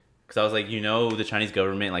Because I was like, the Chinese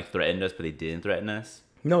government like threatened us, but they didn't threaten us.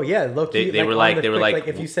 No, yeah, low key. They were like,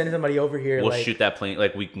 if you send somebody over here, we'll shoot that plane.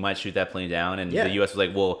 Like, we might shoot that plane down, and the U.S. was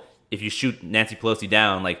like, well, if you shoot Nancy Pelosi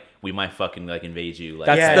down, like, we might fucking like invade you. Like,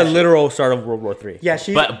 that's the literal start of World War III. Yeah,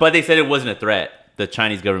 but they said it wasn't a threat. The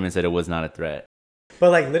Chinese government said it was not a threat.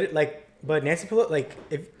 But but Nancy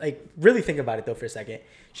Pelosi, really think about it though for a second.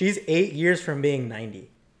 She's 8 years from being 90.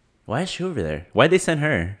 Why is she over there? Why'd they send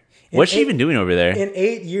her? What's she even doing over there? In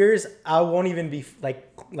 8 years, I won't even be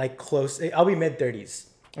like close. I'll be mid 30s,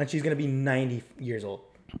 and she's gonna be 90 years old.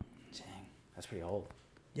 Dang, that's pretty old.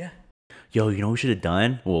 Yeah. Yo, you know what we should have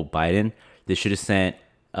done? Well, Biden. They should have sent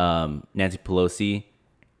Nancy Pelosi,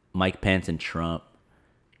 Mike Pence, and Trump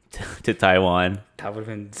to Taiwan. That would have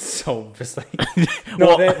been so just like.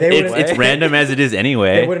 No, well, it's random as it is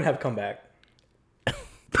anyway. They wouldn't have come back.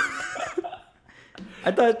 I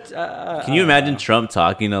thought. Can you imagine Trump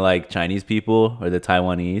talking to like Chinese people or the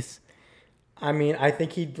Taiwanese? I mean, I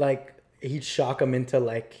think he'd shock them into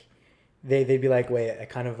like they'd be like, wait, I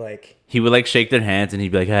kind of like. He would like shake their hands and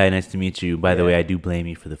he'd be like, "Hi, nice to meet you. By the way, I do blame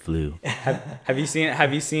you for the flu." Have you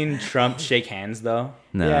seen Trump shake hands though?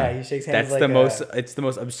 No. Yeah, he shakes hands. That's it's the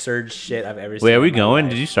most absurd shit I've ever seen. Wait, are we going?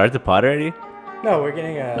 Did you start the pod already? No, we're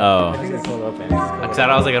getting a. Oh. I think it's Hold open. Because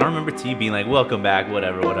I was like, I don't remember T being like, "Welcome back,"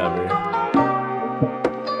 whatever.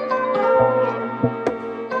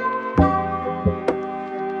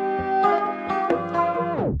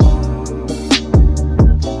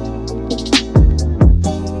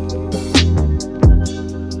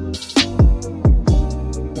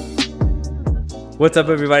 What's up,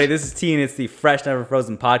 everybody? This is T, and it's the Fresh Never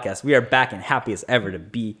Frozen podcast. We are back and happy as ever to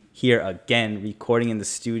be here again, recording in the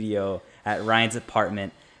studio at Ryan's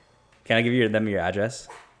apartment. Can I give them your address?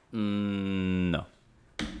 No.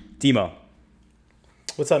 Demo.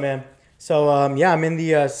 What's up, man? So I'm in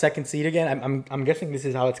the second seat again. I'm guessing this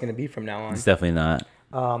is how it's gonna be from now on. It's definitely not.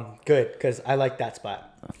 Good, because I like that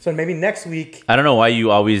spot. So maybe next week. I don't know why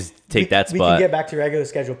you always take that spot. We can get back to regular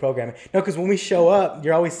schedule programming. No, because when we show up,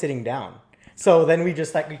 you're always sitting down. So then we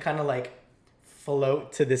just we kind of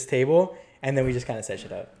float to this table, and then we just kind of set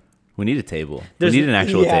shit up. We need a table. We need an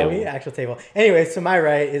actual table. Yeah, we need an actual table. Anyway, to my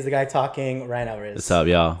right is the guy talking, Ryan Alvarez. What's up,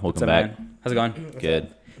 y'all? Welcome back. Man? How's it going?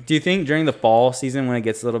 Good. Do you think during the fall season, when it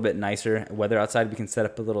gets a little bit nicer weather outside, we can set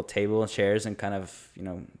up a little table and chairs and kind of,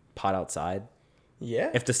 pot outside?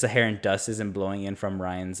 Yeah. If the Saharan dust isn't blowing in from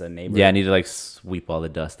Ryan's neighbor. Yeah, I need to sweep all the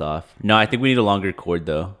dust off. No, I think we need a longer cord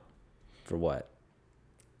though. For what?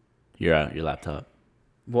 Your laptop.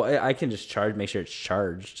 Well, I can just make sure it's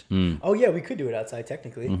charged. Oh yeah, we could do it outside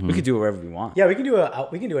technically. Mm-hmm. We could do it wherever we want. Yeah, we can do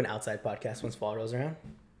an outside podcast once fall rolls around.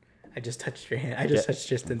 I just touched your hand. I just touched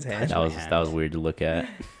Tristan's hand. That was weird to look at.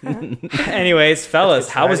 Anyways, fellas,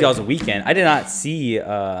 how was y'all's weekend? I did not see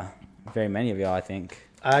very many of y'all, I think.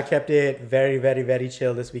 I kept it very, very, very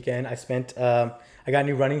chill this weekend. I got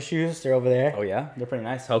new running shoes. They're over there. Oh yeah, they're pretty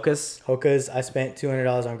nice. Hoka's. I spent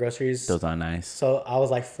 $200 on groceries. Those are nice. So I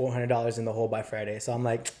was like $400 in the hole by Friday. So I'm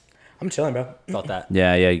chilling, bro. Felt that.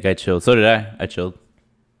 Yeah, you guys chilled. So did I. I chilled.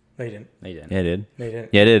 No, you didn't. No, you didn't. Yeah, I did. No, you didn't.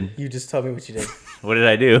 Yeah, I did. You just told me what you did. What did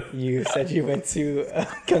I do? You said you went to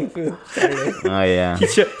Kung Fu Saturday. Oh yeah.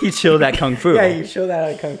 He chilled at Kung Fu. Yeah, you showed that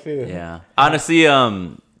at Kung Fu. Yeah. Honestly,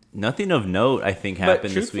 nothing of note I think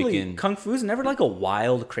happened this weekend. Kung Fu's never a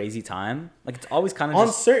wild, crazy time. It's always kind of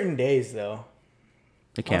on certain days though.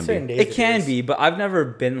 It can be. It can be, but I've never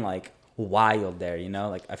been wild there.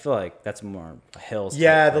 I feel like that's more a hills.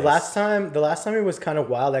 Yeah, the last time it was kind of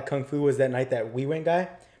wild at Kung Fu was that night that we went, guy.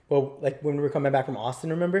 Well, when we were coming back from Austin,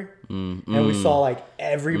 remember? And we saw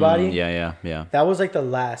everybody. Yeah. That was the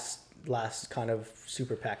last kind of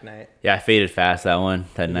super packed night. Yeah, I faded fast that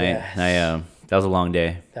night. Yes. That was a long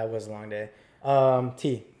day. That was a long day.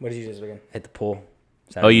 T, what did you do this weekend? Hit the pool.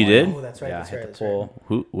 Oh, you did? Oh, that's right. Yeah, that's hit right. the pool.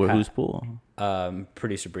 Whose pool?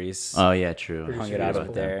 Producer Breeze. Oh yeah, true. Hung it out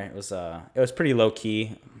up there. It was pretty low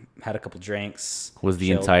key. Had a couple drinks. Was the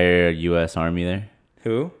chilled. entire U.S. Army there?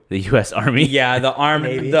 Who? The U.S. Army? Yeah, the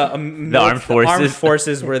armed armed forces. Armed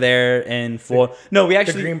forces were there in full. No, we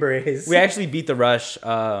actually the Green Berets. We actually beat the rush.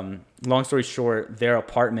 Long story short, their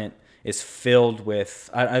apartment is filled with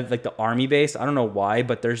the army base. I don't know why,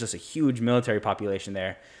 but there's just a huge military population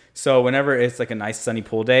there. So whenever it's a nice sunny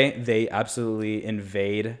pool day, they absolutely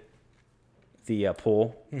invade the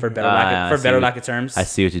pool for better lack of terms. I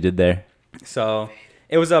see what you did there. So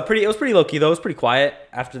it was pretty low key though. It was pretty quiet.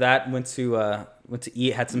 After that, went to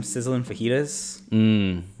eat. Had some sizzling fajitas.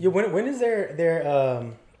 Yeah, when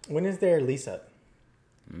is their lease up?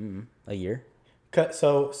 A year.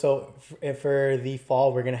 So for the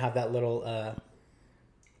fall, we're gonna have that little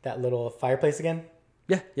fireplace again.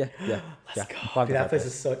 Yeah. Let's go. Walk Dude, the that place Fight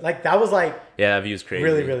is so like that was like Yeah, that view's crazy.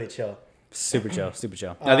 really really chill. Super chill, super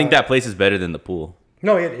chill. I think that place is better than the pool.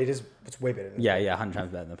 No, it is. It's way better. Than Yeah, 100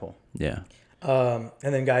 times better than the pool. Yeah. And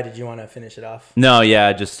then Guy, did you want to finish it off? No, yeah,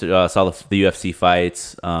 I just saw the UFC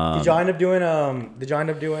fights. Did y'all end up doing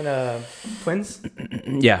twins?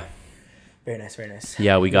 Yeah. Very nice, very nice.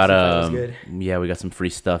 Yeah, we UFC got fight was good. we got some free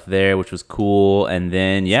stuff there, which was cool, and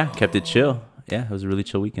then kept it chill. Yeah, it was a really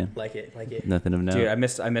chill weekend. Like it. Nothing of note. Dude, I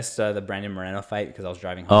missed the Brandon Moreno fight because I was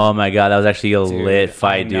driving home. Oh my god, that was actually a Dude, lit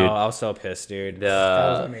fight, I dude. know, I was so pissed, dude. That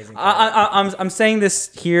was an amazing. I'm saying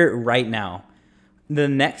this here right now. The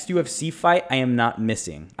next UFC fight, I am not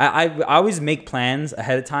missing. I always make plans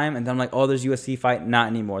ahead of time, and then I'm like, oh, there's UFC fight. Not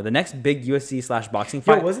anymore. The next big UFC/boxing Yo,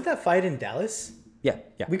 fight. wasn't that fight in Dallas? Yeah.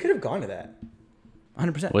 We could have gone to that.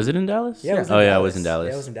 100%. Was it in Dallas? Yeah, it was in Oh yeah, it Dallas. was in Dallas.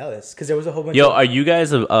 Yeah, it was in Dallas because there was a whole bunch. Yo, of... are you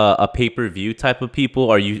guys a pay-per-view type of people?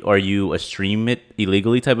 Are you a stream it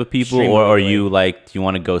illegally type of people, Stream or are illegally. you like, do you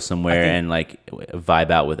want to go somewhere think- and like vibe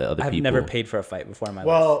out with other I've people? never paid for a fight before in my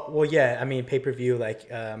life. Well, yeah. I mean, pay-per-view. Like,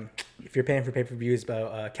 if you're paying for pay-per-views,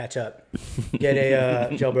 but catch up. Get a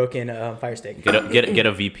jailbroken Fire Stick. Get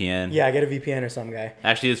a VPN. Yeah, get a VPN or some guy.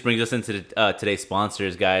 Actually, this brings us into today's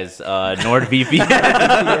sponsors, guys. NordVPN.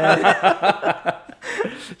 Yeah.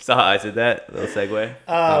 Saw how I said that little segue.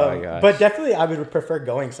 Oh my gosh. But definitely, I would prefer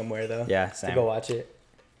going somewhere though. Yeah, To same. go watch it.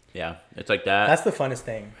 Yeah, it's like that. That's the funnest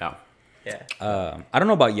thing. yeah, Yeah. I don't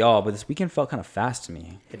know about y'all, but this weekend felt kind of fast to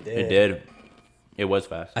me. It did. it did. It was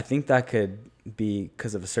fast. I think that could be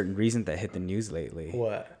because of a certain reason that hit the news lately.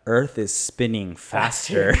 What? Earth is spinning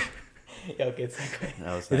faster. Yo, good segue.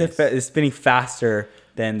 That was nice. It's spinning faster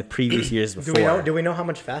than the previous years before. Do we know how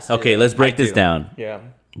much faster? Okay, let's break this down. Yeah.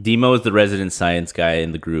 Demo is the resident science guy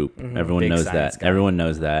in the group. Everyone Big knows science that. guy. Everyone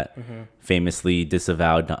knows that. Famously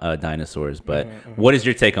disavowed dinosaurs. But what is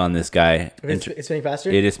your take on this guy? It's spinning faster.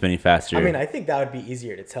 It is spinning faster. I mean, I think that would be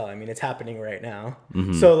easier to tell. I mean, it's happening right now.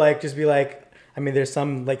 Mm-hmm. So like, just be like, I mean, there's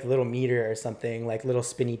some like little meter or something, like little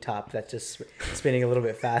spinny top that's just spinning a little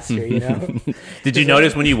bit faster, you know? Did you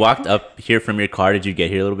notice when you walked up here from your car? Did you get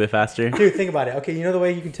here a little bit faster? Dude, think about it. Okay, you know the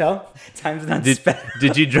way you can tell? Time's not Did, spent.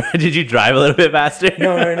 did you drive a little bit faster?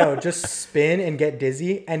 No. Just spin and get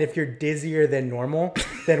dizzy. And if you're dizzier than normal,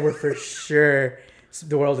 then we're for sure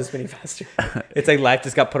the world is spinning faster. It's like life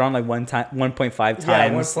just got put on like 1.5 times Yeah,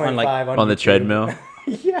 1.5 on like On the YouTube. treadmill,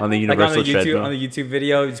 Yeah. on the like universal on the treadmill. YouTube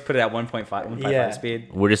video, you just put it at 1.5 Yeah. speed.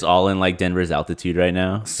 We're just all in like Denver's altitude right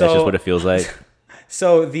now. That's So- just what it feels like.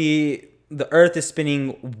 So the Earth is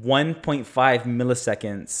spinning 1.5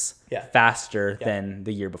 milliseconds Yeah. faster than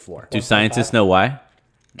the year before. Do scientists know why?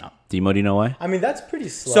 No. Demo, do you know why? I mean, that's pretty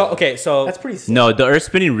slow. So okay, so That's pretty slow. No, the Earth's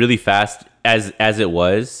spinning really fast as it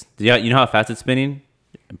was. You know how fast it's spinning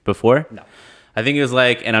before? No. I think it was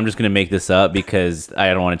like, and I'm just gonna make this up because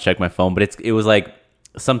I don't want to check my phone, but it was like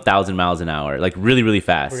some 1,000 miles an hour, like really, really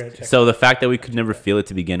fast. We're gonna check So the fact that we could never feel it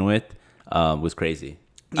to begin with was crazy.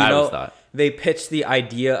 you I know, always thought. they pitched the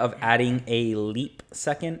idea of adding a leap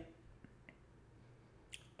second.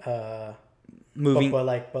 Moving But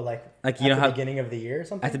like Like, at you know the how- beginning of the year or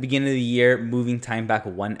something? at the beginning of the year, moving time back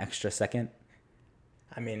 1 extra second.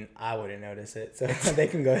 I mean, I wouldn't notice it, so they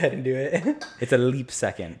can go ahead and do it. It's a leap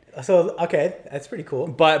second. So, okay, that's pretty cool.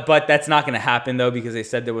 But that's not going to happen though because they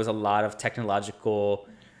said there was a lot of technological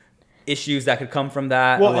issues that could come from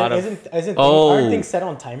that. Well, a lot and of aren't things set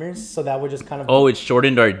on timers? So that would just kind of... Oh, it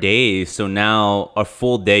shortened our days. So now our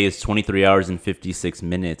full day is 23 hours and 56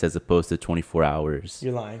 minutes as opposed to 24 hours.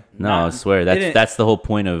 You're lying. No, Not- I swear didn't- that's the whole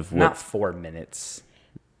point of what. not 4 minutes.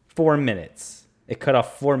 4 minutes. It cut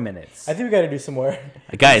off 4 minutes. I think we got to do some more.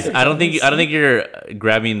 Guys, I don't think you're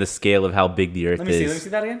grabbing the scale of how big the Earth Let me see. is. Let me see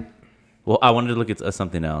that again. Well, I wanted to look at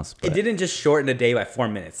something else. It But didn't just shorten a day by 4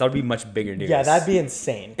 minutes. That would be much bigger news. Yeah, that'd be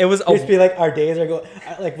insane. It was It'd just be like our days are going...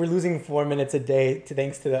 Like, we're losing 4 minutes a day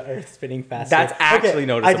thanks to the Earth spinning faster. That's actually I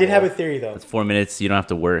noticeable. did have a theory, though. it's 4 minutes. You don't have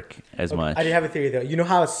to work as much. I did have a theory, though. You know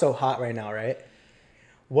how it's so hot right now, right?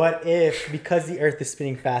 What if, because the Earth is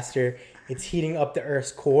spinning faster, it's heating up the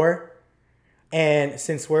Earth's core? And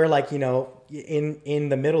since we're like, you know, in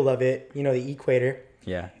the middle of it, you know, the equator,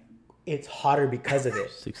 Yeah. it's hotter because of it.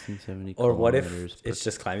 1670 Or what if kilometers per- it's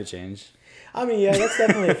just climate change? I mean, yeah, that's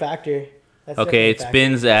definitely a factor. That's Okay, it definitely a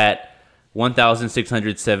factor. spins at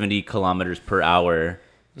 1,670 kilometers per hour.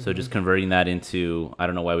 So Mm-hmm. just converting that into, I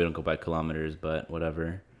don't know why we don't go by kilometers, but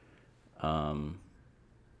whatever.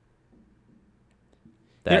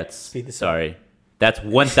 That's Speed this up. sorry. That's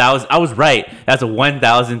 1,000. I was right. That's a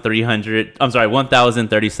 1,300. I'm sorry,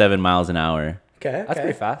 1,037 miles an hour. Okay, That's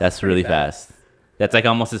pretty fast. That's really fast. That's like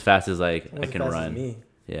almost as fast as like Almost I can as fast as run. me.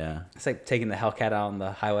 Yeah. It's like taking the Hellcat out on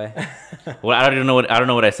the highway. Well, I don't know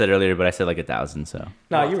what I said earlier, but I said like 1,000. So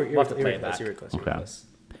No, We'll you have to were play it close. back. You were close. Okay.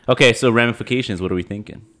 Okay, so ramifications. What are we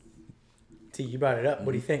thinking? T, you brought it up.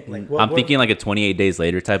 What do you think? Like, I'm thinking like a 28 days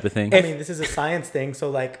later type of thing. I mean, this is a science thing, so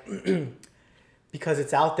like, because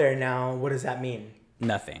it's out there now, what does that mean?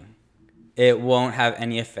 Nothing. It won't have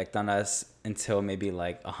any effect on us until maybe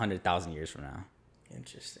like 100,000 years from now.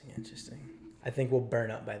 Interesting. I think we'll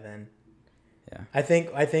burn up by then. Yeah. I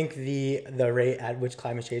think the rate at which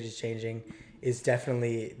climate change is changing is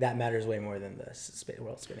definitely, that matters way more than the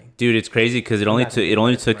world spinning. Dude, it's crazy because it only not took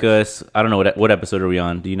gonna do took much. us. I don't know what episode are we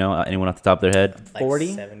on. Do you know anyone off the top of their head? Like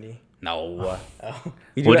 40? 70. No. Oh.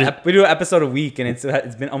 We do, We'll we do an episode a week, and it's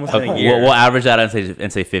been almost been a Okay, year. we'll average that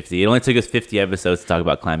and say 50. It only took us 50 episodes to talk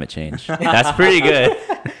about climate change. That's pretty good.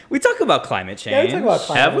 We talk about climate change. Yeah, we talk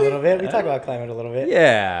about Have climate a we? little bit. We talk about climate a little bit.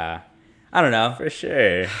 Yeah. I don't know. For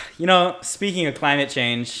sure. You know, speaking of climate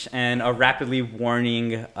change and a rapidly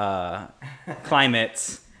warming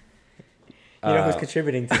climate, You know who's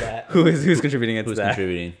contributing to that? who's contributing into Who's that?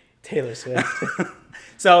 contributing? Taylor Swift.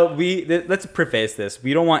 So let's preface this.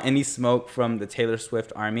 We don't want any smoke from the Taylor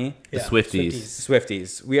Swift army. The Yeah, Swifties.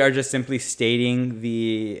 Swifties. We are just simply stating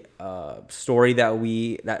the story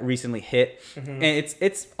that recently hit, and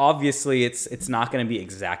it's obviously it's not going to be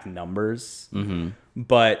exact numbers,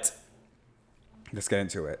 but let's get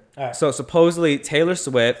into it. All right. So supposedly Taylor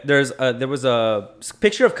Swift, there was a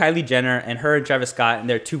picture of Kylie Jenner and her and Travis Scott and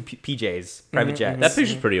their two PJs, private jets. That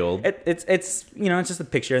picture's pretty old. It's it's just a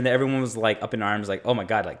picture, and everyone was like up in arms, like, oh my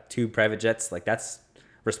god, like 2 private jets, like that's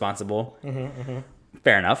responsible.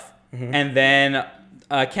 Fair enough. And then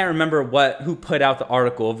I can't remember who put out the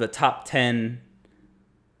article of the top 10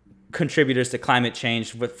 contributors to climate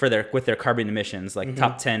change with their carbon emissions, like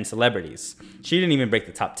top 10 celebrities. She didn't even break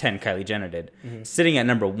the top 10. Kylie Jenner did. Sitting at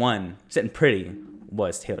number 1, sitting pretty,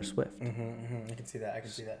 was Taylor Swift. I can see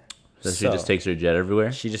that. So she just takes her jet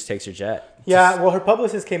everywhere. She just takes her jet. Yeah, well, her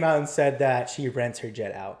publicist came out and said that she rents her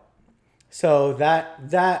jet out. So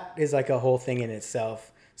that is like a whole thing in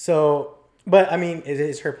itself. So, but I mean, it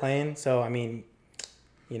is her plane. So I mean,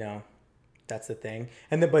 you know, that's the thing.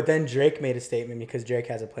 But then Drake made a statement because Drake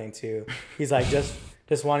has a plane too. He's like, just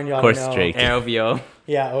wanting y'all Of course, to know. Drake. AirOVO.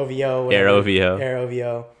 Yeah, OVO. Air whatever. OVO. Air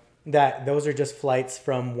OVO. That those are just flights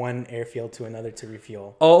from one airfield to another to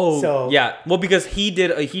refuel. Oh, So- yeah. Well, because he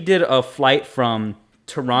did a flight from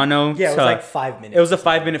Toronto. Yeah, it was to, like 5 minutes. It was a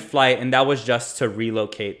 5-minute flight, and that was just to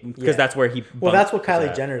relocate because Yeah. that's where he. Well, that's what bumped Kylie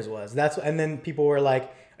at. Jenner's was. And then people were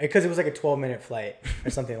like, because it was like a 12-minute flight or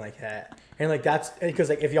something like that. And like that's because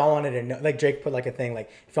like if y'all wanted to know, like Drake put like a thing like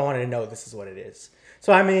if y'all wanted to know, this is what it is.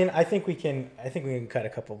 So I mean, I think we can cut a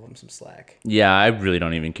couple of them some slack. Yeah, I really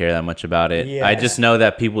don't even care that much about it. Yeah. I just know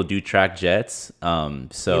that people do track jets. Elon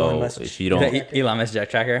So Musk. if you don't, Elon Musk jet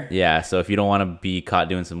tracker. yeah. So if you don't want to be caught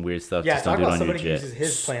doing some weird stuff, Yeah, just talk don't do it about on your somebody who jet. uses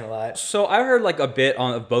his plane a lot. So I heard like a bit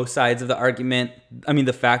on both sides of the argument. I mean,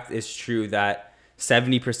 the fact is true that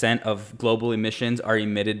 70% of global emissions are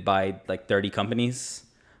emitted by like 30 companies.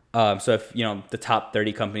 So if the top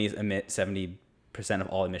 30 companies emit 70% of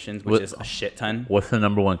all emissions, which is a shit ton. What's the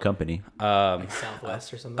number one company?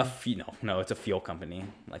 Southwest or something. No, it's a fuel company,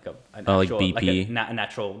 like a like actual, BP? a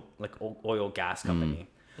natural like oil gas company.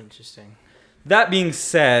 Interesting. That being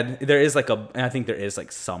said, I think there is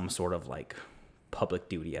like some sort of like public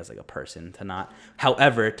duty as like a person to not.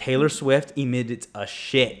 However, Taylor Swift emitted a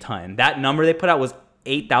shit ton. That number they put out was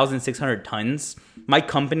 8,600 tons. My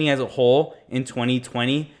company as a whole in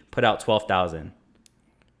 2020 put out 12,000.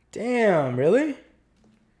 Damn, really?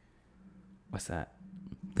 What's that?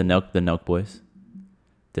 The Nelk Boys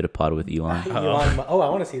did a pod with Elon. Elon I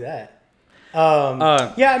want to see that.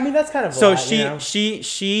 Yeah, I mean that's kind of a So lot, you know?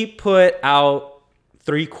 she put out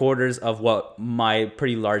 3/4 of what my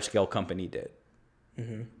pretty large scale company did.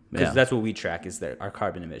 Because Yeah. that's what we track is our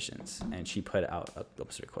carbon emissions, and she put out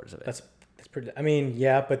almost 3/4 of it. That's pretty. I mean,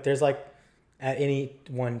 yeah, but there's like at any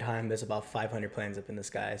one time there's about 500 planes up in the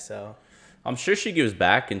sky. So I'm sure she gives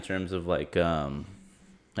back in terms of like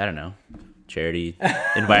I don't know, charity,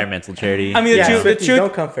 environmental charity. I mean, yeah, the Swifties, truth,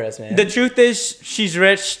 don't come for us, man. the truth is, she's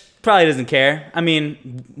rich. Probably doesn't care. I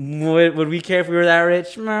mean, would we care if we were that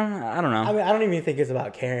rich? I don't know. I mean, I don't even think it's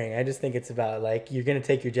about caring. I just think it's about like you're gonna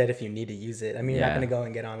take your jet if you need to use it. I mean, you're not Yeah. gonna go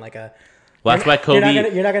and get on like a Well, that's why Kobe.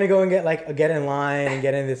 You're not gonna go and get in line and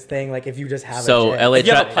get in this thing like if you just have So a jet. LA If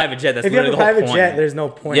you have a tra- private jet, that's If you have a literally the whole private point. jet, there's no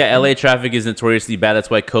point. Yeah, LA traffic is notoriously bad. That's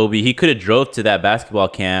why Kobe, he could have drove to that basketball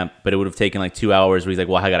camp, but it would have taken like 2 hours where he's like,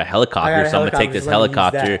 well, I got a helicopter, so I'm going to take this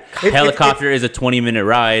helicopter. Helicopter is a 20-minute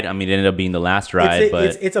ride. I mean, it ended up being the last ride,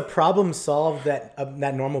 but... It's a problem solved that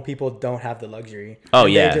normal people don't have the luxury. Oh,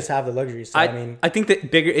 And yeah. They just have the luxury. So, I mean, I think the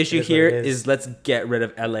bigger issue is what here it is let's get rid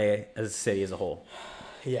of LA as a city as a whole.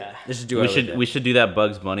 yeah. Let's just do it. we should do that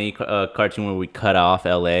Bugs Bunny cartoon where we cut off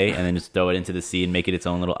LA and then just throw it into the sea and make it its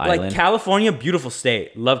own little like island. California, beautiful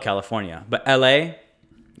state, love California, but LA, that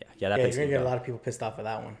Yeah, place you're can gonna get go. a lot of people pissed off at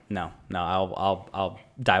that one. No, I'll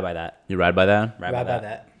die by that. You ride by that? Right Right by by that.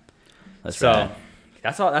 that. That's So right.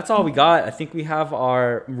 that's all we got. I think we have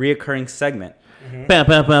our reoccurring segment. Bam,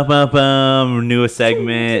 bam, bam, bam, bam. New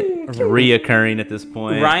segment, reoccurring at this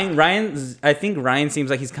point. I think Ryan seems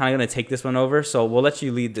like he's kind of gonna take this one over, so we'll let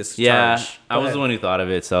you lead this Yeah, charge. I Go was ahead. the one who thought of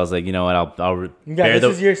it, so I was like, you know what, I'll Yeah, bear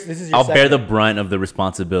this the is your I'll bear the segment. brunt of the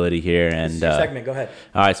responsibility here. And This is your segment. Go ahead.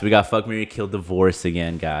 all right, so we got fuck, marry, kill, divorce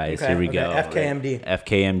again, guys. Okay, Here we okay. go. FKMD.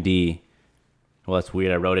 FKMD. Well, that's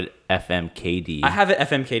weird. I wrote it FMKD. I have it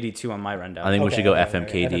FMKD too on my rundown. I think we Okay, should go okay,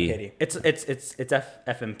 FMKD. FMKD. it's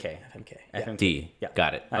FMK. FMK. FMK. D. Yeah.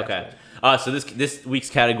 Got it. Alright, Okay. that's So this week's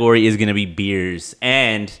category is gonna be beers,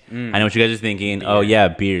 and I know what you guys are thinking. Oh yeah,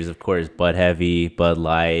 beers, of course. Bud Heavy, Bud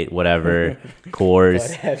Light, whatever, Coors.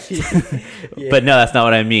 But heavy. Yeah. But no, that's not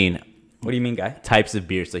what I mean. What do you mean, guy? Types of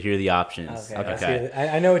beers. So here are the options. Okay. let's hear it.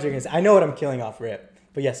 I know what you're gonna say. I know what I'm killing off rip.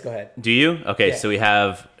 But yes, go ahead. Do you? Okay. Yeah. So we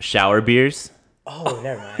have shower beers. Oh,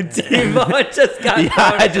 never mind. Devon just got Yeah,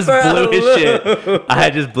 I just blew his shit. I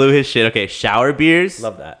just blew his shit. Okay, shower beers,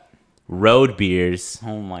 Love that. road beers,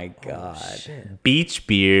 Oh my god. Shit. beach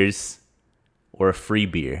beers, or a free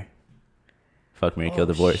beer. Fuck, marry, kill,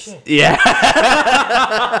 divorce. shit. Yeah.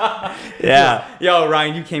 Yeah. Yo,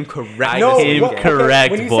 Ryan, you came correct. No, this came game. what-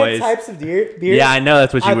 correct, when you boys. said types of beer, Yeah, I know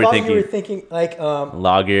that's what you I were thought thinking. you were thinking like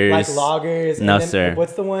Lagers. lagers. No, and then, sir.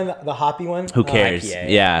 What's the one? The hoppy one? Who cares? IPA.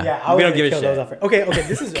 Yeah. Yeah, I We was don't give a kill shit. those off first. Okay.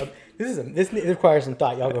 This requires some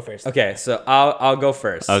thought. Y'all go first. Okay, so I'll go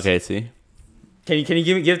first. Okay, see? Can you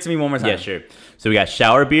give it to me one more time? Yeah, sure. So we got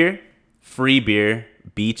shower beer, free beer,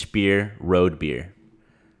 beach beer, road beer.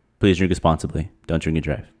 Please drink responsibly. Don't drink and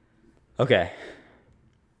drive. Okay.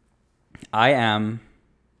 I am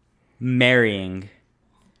marrying.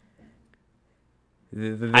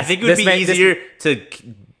 I think it would be easier to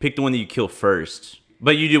pick the one that you kill first.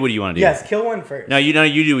 But you do what you want to do. Yes, kill one first. No, you do what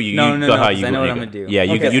you No, you no, go no, how 'cause you I know what you I'm go. gonna do. Yeah,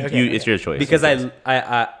 Okay, it's your choice. because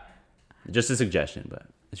I just a suggestion, but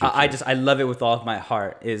it's your I choice. just I love it with all of my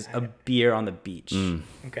heart. Is a beer on the beach.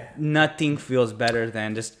 Okay. Nothing feels better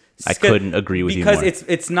than just. I couldn't agree with you because more.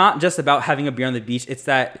 it's not just about having a beer on the beach. It's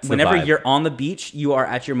that the whenever vibe. you're on the beach, you are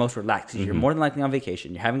at your most relaxed. You're more than likely on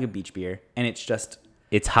vacation. You're having a beach beer, and it's just.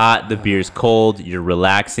 It's hot, the beer's cold, you're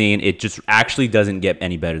relaxing. It just actually doesn't get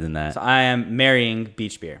any better than that. So I am marrying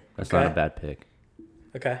beach beer. That's Okay. not a bad pick.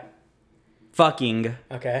 Okay. Fucking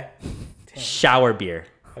Okay. shower beer.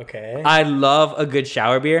 Okay. I love a good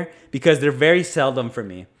shower beer because they're very seldom for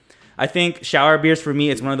me. I think shower beers for me,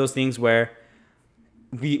 it's one of those things where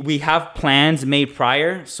we have plans made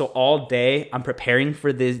prior, so all day I'm preparing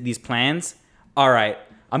for these plans. All right,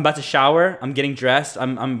 I'm about to shower. I'm getting dressed.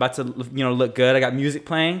 I'm about to look good. I got music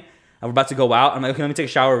playing. I'm about to go out. I'm like, okay, let me take a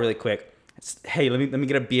shower really quick. Hey, let me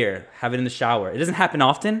get a beer. Have it in the shower. It doesn't happen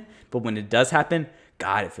often, but when it does happen,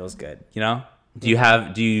 God, it feels good. You know? Do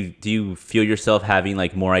you feel yourself having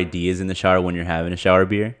like more ideas in the shower when you're having a shower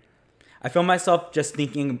beer? I feel myself just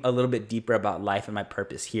thinking a little bit deeper about life and my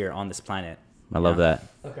purpose here on this planet. I love that.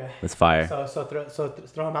 Okay. That's fire. So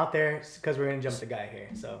throw him out there because we're gonna jump the guy here.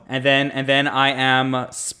 So And then I am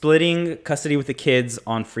splitting custody with the kids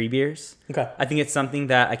on free beers. okay. I think it's something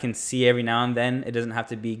that I can see every now and then. It doesn't have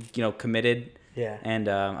to be committed. Yeah. And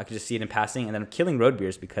I can just see it in passing. And then I'm killing road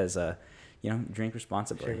beers because drink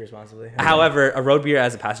responsibly. Drink responsibly. However, a road beer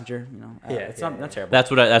as a passenger, Yeah, it's yeah, not terrible. That's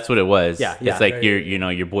what it was. Yeah, It's yeah. like Very-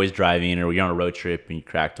 your boy's driving or you're on a road trip and you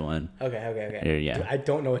cracked one. Okay. Yeah. Dude, I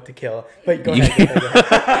don't know what to kill, but go ahead. Go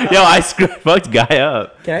ahead. Yo, I fucked guy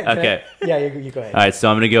up. Can I? Okay. Yeah, you go ahead. All right, so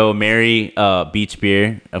I'm gonna go marry beach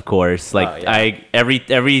beer, of course. Like Oh, yeah.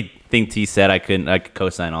 everything T said, I could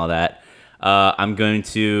co-sign all that. I'm going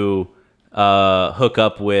to hook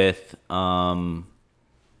up with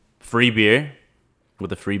free beer,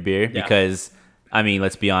 Yeah. because I mean,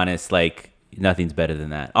 let's be honest, like nothing's better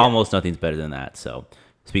than that. Almost nothing's better than that. So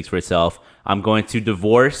speaks for itself. I'm going to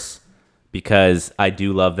divorce because I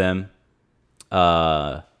do love them.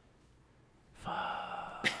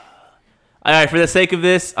 All right, for the sake of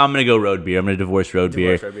this, I'm gonna go road beer. I'm gonna divorce road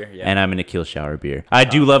beer, yeah. and I'm gonna kill shower beer. I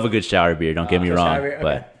do love a good shower beer. Don't get me wrong, Beer,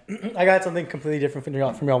 but okay. I got something completely different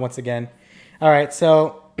from y'all once again. All right,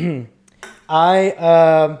 so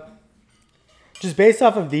I just based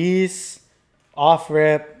off of these off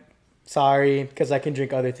rip. Sorry, because I can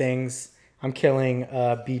drink other things. I'm killing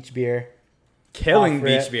beach beer. Killing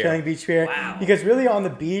beach beer. Wow. Because really on the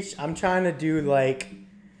beach, I'm trying to do like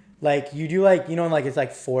you do like, you know, like it's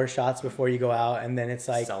like 4 shots before you go out, and then it's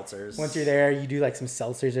like seltzers. Once you're there, you do like some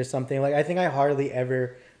seltzers or something. Like I think I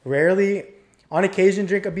rarely, on occasion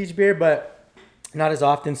drink a beach beer, but not as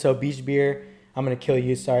often. So beach beer, I'm gonna kill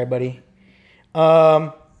you. Sorry, buddy.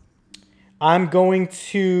 I'm going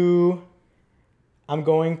to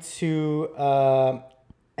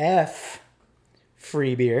F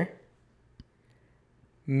free beer,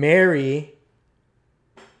 marry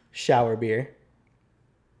shower beer.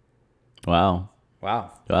 wow.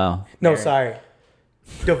 No, sorry.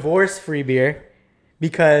 Divorce free beer,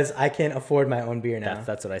 because I can afford my own beer now.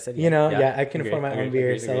 That's what I said. You know, I can afford my own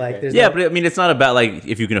beer. So like, there's But I mean, it's not about like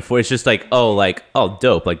if you can afford. It's just like oh,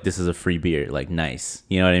 dope. Like this is a free beer. Like nice.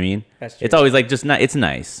 You know what I mean? That's true. It's always like just not. It's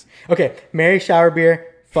nice. Okay, marry shower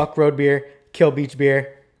beer, fuck road beer, kill beach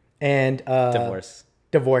beer, and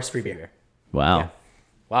divorce free beer. Wow. Yeah.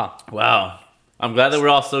 Wow. I'm glad that we're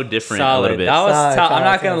all so different Solid. a little bit. That was tough. I'm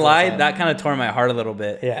not solid, gonna lie. solid. That kind of tore my heart a little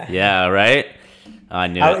bit. Yeah. Yeah, right? I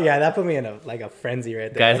knew it. Yeah, that put me in a frenzy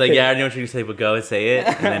right there. Guy's like, yeah, I know what you're going to say, but go and say it.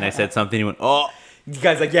 And then I said something. He went, oh. You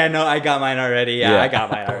guys like, yeah, no, I got mine already. Yeah, Yeah. I got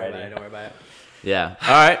mine already. Don't worry about it. Yeah. All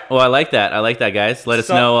right. Well, I like that. Guys. Let us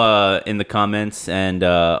know in the comments and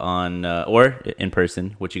on or in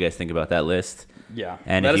person what you guys think about that list. Yeah.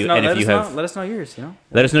 And let if us you know, have, let us know yours. You know.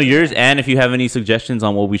 let us know yours. And if you have any suggestions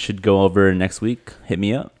on what we should go over next week, hit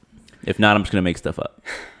me up. If not, I'm just gonna make stuff up.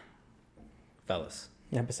 Fellas.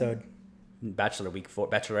 Episode. Bachelorette week 4.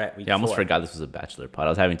 Yeah, I almost forgot this was a bachelor pod. I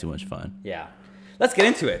was having too much fun. Yeah. Let's get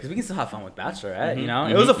into it because we can still have fun with Bachelorette. You know,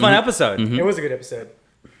 it was a fun episode. It was a good episode.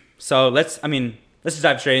 So let's just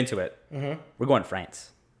dive straight into it. We're going to France.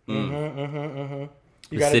 The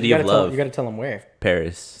city of love. You got to tell them where.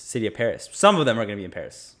 Paris. City of Paris. Some of them are going to be in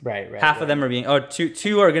Paris. Right. Half of them are being.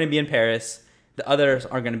 Two are going to be in Paris. The others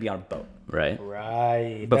are going to be on a boat. Right.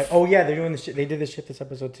 Right. But they're doing this shit. They did this shit this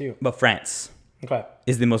episode too. But France Okay.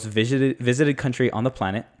 is the most visited country on the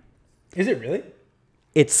planet. Is it really?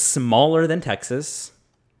 It's smaller than Texas.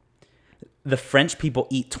 The French people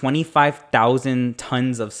eat 25,000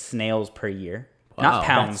 tons of snails per year. Wow. Not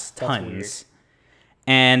pounds, That's tons. weird.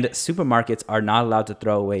 And supermarkets are not allowed to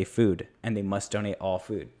throw away food, and they must donate all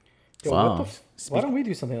food. Yo, Wow. why don't we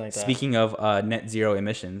do something like that? Speaking of net zero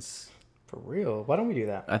emissions, For real. Why don't we do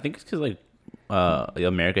that? I think it's because like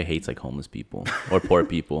America hates like homeless people or poor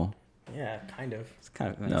people. Yeah, kind of. it's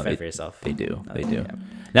kind of No, fend for yourself. They do. They Yeah. do.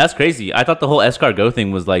 That's crazy. I thought the whole escargot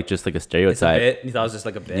thing was like just like a It's a stereotype. bit. You thought it was just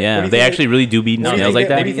like a bit. Yeah, What do you they think actually really do be eating What do you snails think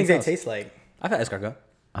like What do you that. think they Snails. taste like? I've had escargot.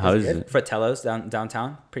 How is good? it? Fratello's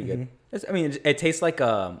downtown. Pretty good. It tastes like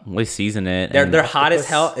We season it. they're and- hot as octopus.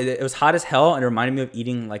 hell. It was hot as hell, and it reminded me of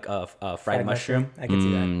eating like a fried mushroom. I can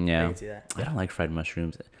see that. yeah. I can see that. I don't like fried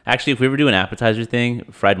mushrooms. Actually, if we ever do an appetizer thing,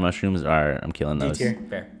 fried mushrooms I'm killing those.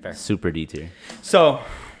 D-tier. Fair. Super D tier. So,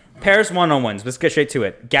 Paris one-on-ones. Let's get straight to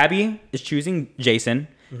it. Gabby is choosing Jason.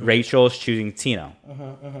 Rachel is choosing Tino.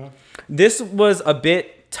 This was a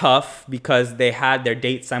bit tough because they had their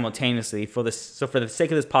dates simultaneously. So for the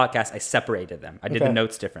sake of this podcast, I separated them. I did the Okay.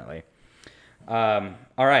 notes differently. All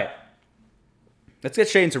right. Let's get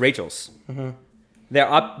straight into Rachel's.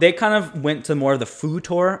 They kind of went to more of the food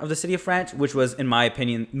tour of the city of France, which was, in my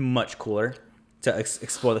opinion, much cooler to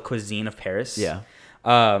explore the cuisine of Paris. Yeah.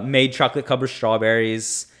 Made chocolate covered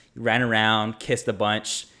strawberries, ran around, kissed a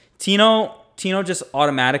bunch. Tino just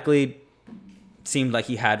automatically seemed like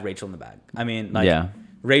he had Rachel in the bag. I mean, like Yeah.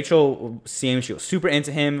 Rachel seemed she was super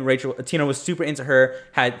into him. Tino was super into her.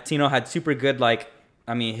 Tino had super good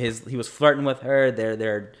he was flirting with her.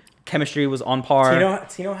 Their chemistry was on par.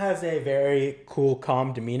 Tino has a very cool,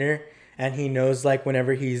 calm demeanor, and he knows like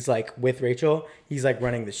whenever he's like with Rachel, he's like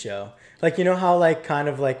running the show. Like you know how like kind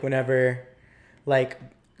of like whenever like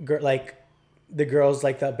the girls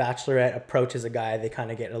like the Bachelorette approaches a guy, they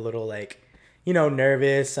kind of get a little like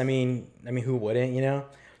nervous. I mean who wouldn't, you know?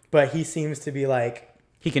 But he seems to be like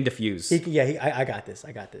He can diffuse. I got this.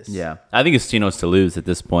 Yeah. I think it's Tino's to lose at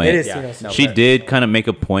this point. It is Yeah. Tino's. No, She did kind of make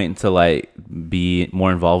a point to like be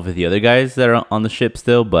more involved with the other guys that are on the ship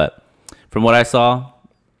still, but from what I saw,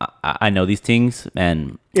 I know these things,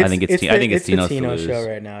 and I think it's Tino's to Tino lose. show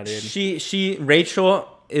right now, dude. Rachel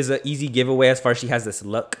is an easy giveaway as far as she has this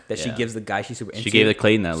look that she gives the guy she's super into. She gave the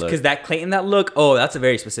Clayton that look. Because that Clayton that look, that's a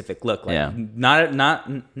very specific look. Like, not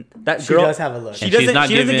that she girl does have a look. She doesn't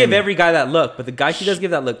give every guy that look, but the guy she does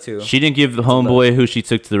give that look to. She didn't give the homeboy who she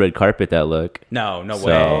took to the red carpet that look. No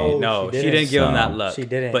way. No, she didn't give him that look. She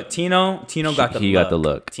didn't. But Tino got the look. He got the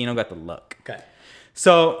look. Tino got the look. Okay.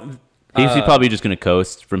 So he's probably just gonna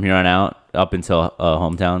coast from here on out up until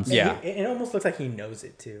hometowns. Yeah. It almost looks like he knows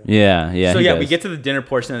it too. Yeah. So we get to the dinner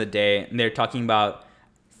portion of the day, and they're talking about.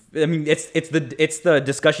 I mean, it's the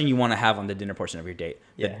discussion you want to have on the dinner portion of your date.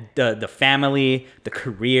 Yeah. The family, the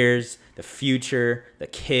careers, the future, the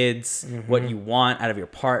kids, what you want out of your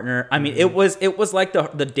partner. I mean, it was like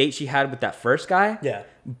the date she had with that first guy. Yeah.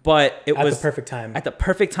 But it was the perfect time. At the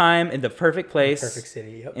perfect time, in the perfect place. Perfect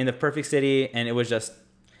city. Yep. In the perfect city, and it was just.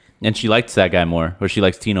 And she likes that guy more, or she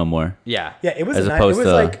likes Tino more. Yeah. Yeah, it was As nice. opposed It was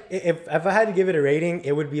to- like if I had to give it a rating,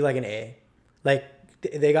 it would be like an A. Like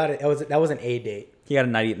they got it. That was an A date. He got a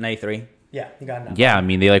 93. Yeah, he got enough. Yeah, I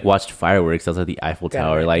mean, they like watched fireworks outside the Eiffel Yeah,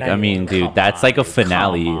 Tower. Like, I mean, 91. dude, Come that's on, like a dude,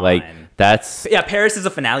 finale. come Like, on. that's Yeah, Paris is a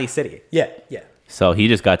finale city. Yeah, yeah, so he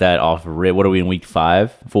just got that off rip. What are we in week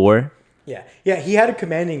 5, 4? yeah, yeah. He had a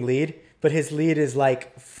commanding lead, but his lead is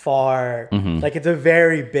like far. Like it's a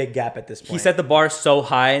very big gap at this point. He set the bar so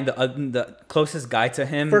high. The closest guy to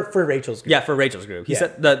him for Rachel's group. Yeah, for Rachel's group. He Yeah.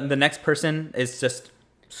 said the next person is just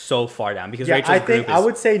so far down because Yeah, Rachel's I think group is. I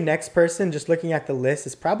would say next person, just looking at the list,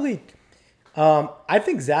 is probably. I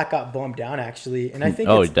think Zach got bumped down actually, and I think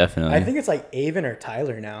definitely. I think it's like Avon or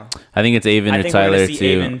Tyler now. I think it's Avon or Tyler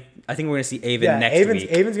too. I think we're gonna see Avon Yeah, next Avon's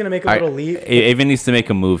week. Avon's gonna make a little leap. Avon needs to make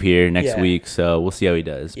a move here next Yeah. week, so we'll see how he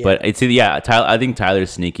does. Yeah. But it's Tyler. I think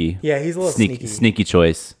Tyler's sneaky. Yeah, he's a little sneaky. Sneaky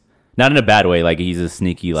choice. Not in a bad way. Like he's a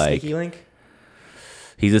sneaky Sneaky Link,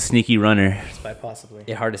 he's a sneaky runner. by possibly.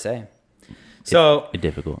 Yeah, hard to say. So It's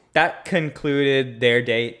difficult. that concluded their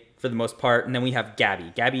date for the most part, and then we have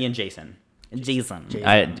Gabby and Jason.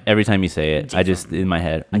 Every time you say it, I just in my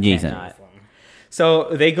head. Jason. cannot. So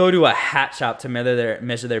they go to a hat shop to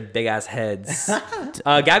measure their big ass heads.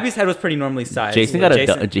 Gabby's head was pretty normally sized. Jason got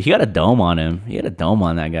he got a dome on him. He got a dome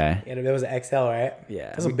on that guy. Yeah, that was an XL, right? Yeah.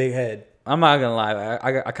 That's a big head. I'm not gonna lie,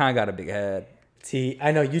 I kind of got a big head. T,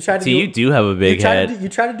 I know you tried to. See, you do have a big head. You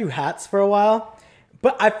tried to do hats for a while,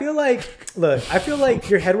 but I feel like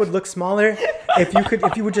your head would look smaller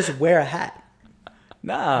if you would just wear a hat.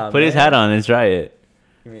 Nah, Put his hat on and try it.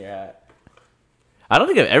 Give me a hat. I don't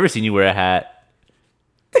think I've ever seen you wear a hat.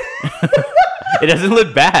 It doesn't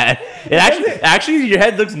look bad. It actually your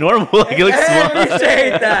head looks normal. Like it looks small.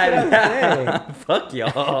 Appreciate that. Fuck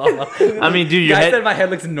y'all. I mean, dude, your I head. said my head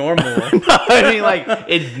looks normal. I mean, like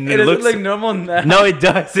it It doesn't looks. look normal now. No, it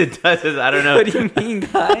does. It does. I don't know. What do you mean,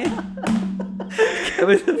 guy?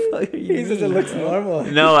 What the fuck are you He says it looks normal.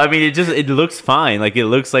 No, I mean it looks fine. Like it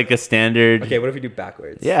looks like a standard. Okay, what if we do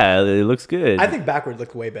backwards? Yeah, it looks good. I think backward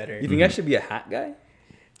looked way better. You think I should be a hat guy?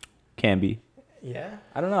 Can be. Yeah.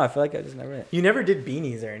 I don't know. I feel like I just never. You never did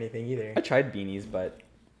beanies or anything either. I tried beanies, but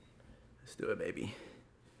Let's do it, baby.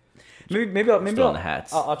 maybe Still on the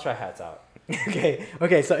hats. I'll try hats out.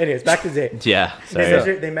 Okay. So, anyways, back to Zay. Yeah. They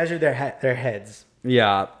Sorry. measured their heads.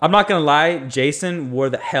 Yeah, I'm not gonna lie. Jason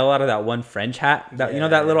wore the hell out of that one French hat. That you know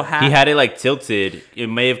that little hat. He had it like tilted. It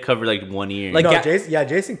may have covered like one ear. Like- No, Ga-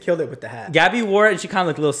 Jason killed it with the hat. Gabby wore it and she kind of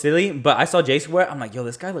looked a little silly, but I saw Jason wear it. I'm like, yo,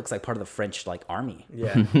 this guy looks like part of the French like army.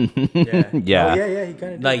 Yeah. Yeah. Yeah. Oh, yeah. He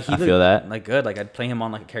kind of Like he I looked, feel that. like good. Like I'd play him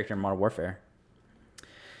on like a character in Modern Warfare.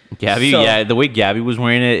 Gabby, So- yeah, the way Gabby was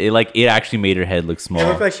wearing it actually made her head look small. It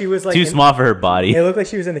looked like she was like too small for her body. It looked like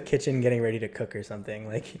she was in the kitchen getting ready to cook or something.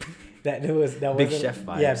 Like that was Big wasn't- chef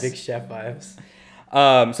vibes. Yeah, big chef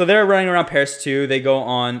vibes. So they're running around Paris too. They go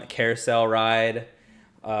on carousel ride.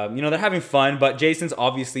 They're having fun, but Jason's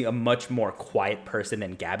obviously a much more quiet person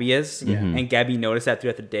than Gabby is. Yeah. And Gabby noticed that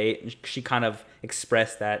throughout the date. She kind of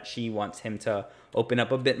expressed that she wants him to open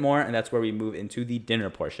up a bit more, and that's where we move into the dinner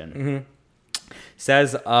portion. Mm-hmm.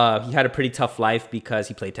 Says he had a pretty tough life because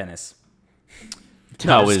he played tennis.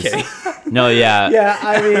 No, just kidding. no, yeah. Yeah,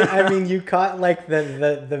 I mean, you caught like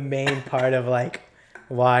the main part of like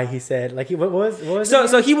why he said like what was it?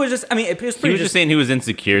 So he was just. I mean, it was He pretty. was just saying he was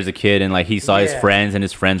insecure as a kid, and like he saw his Yeah. friends, and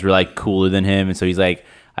his friends were like cooler than him, and so he's like,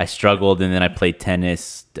 I struggled, and then I played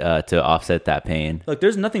tennis to offset that pain. Look,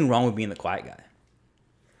 there's nothing wrong with being the quiet guy.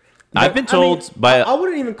 I've been told by I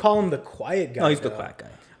wouldn't even call him the quiet guy. No, he's the though. quiet guy.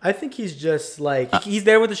 I think he's just like He's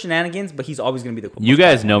there with the shenanigans, but he's always gonna be the. you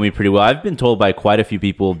guys know me pretty well. I've been told by quite a few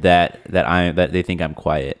people that they think I'm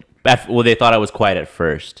quiet. Well, they thought I was quiet at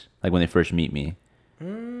first, like when they first meet me.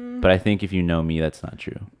 But I think if you know me, that's not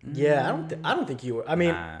true. yeah. I don't think you were. I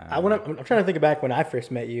mean, I'm trying to think back when I first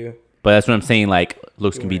met you. But that's what I'm saying. Like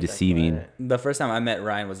looks can be deceiving. The first time I met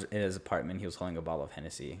Ryan was in his apartment. He was holding a bottle of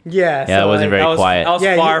Hennessy. Yeah. Yeah, it wasn't very quiet. I was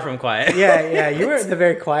far from quiet. Yeah. You were the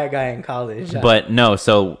very quiet guy in college. But no,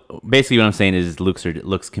 so basically what I'm saying is looks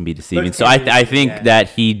can be deceiving. Looks So can be I deceiving, think that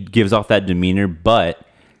he gives off that demeanor, but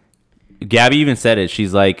Gabby even said it.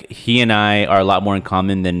 She's like, he and I are a lot more in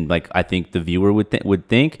common than like I think the viewer would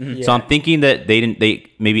think. Yeah. So I'm thinking that they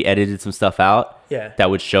maybe edited some stuff out. Yeah. That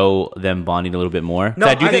would show them bonding a little bit more. No,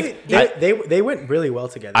 I do think they went really well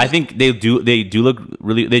together. I think they do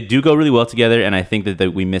go really well together, and I think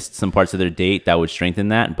that we missed some parts of their date that would strengthen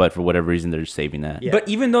that. But for whatever reason, they're saving that. Yeah. But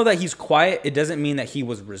even though that he's quiet, it doesn't mean that he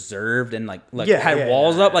was reserved and had Yeah,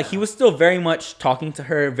 walls yeah. up. Like he was still very much talking to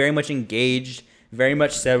her, very much engaged, very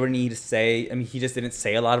much said what he needed to say. I mean, he just didn't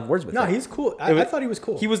say a lot of words with her. No, he's cool. I thought he was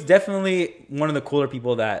cool. He was definitely one of the cooler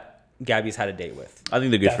people that Gabby's had a date with. I think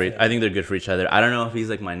they're good Definitely. I think they're good for each other. I don't know if he's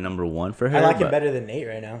like my number one for her. I like him but better than Nate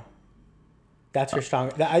right now. That's her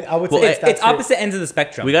strong. I would say It's opposite ends of the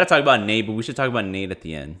spectrum. We got to talk about Nate, but we should talk about Nate at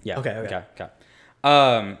the end. Yeah. Okay.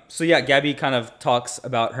 So yeah, Gabby kind of talks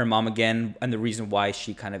about her mom again and the reason why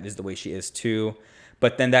she kind of is the way she is too.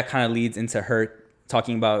 But then that kind of leads into her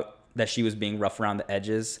talking about that she was being rough around the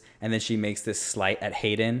edges, and then she makes this slight at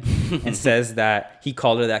Hayden and says that he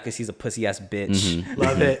called her that because he's a pussy ass bitch.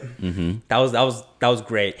 Love it. That was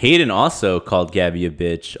great. Hayden also called Gabby a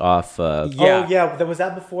bitch off. Yeah. Oh yeah, was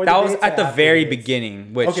that before? That the was dates or at the after very dates?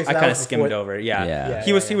 beginning, which Okay, so I that kind of was skimmed before- over. Yeah.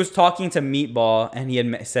 He was talking to Meatball, and he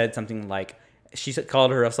had said something like,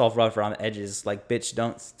 called herself rough around the edges, like, bitch,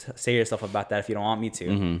 don't say yourself about that if you don't want me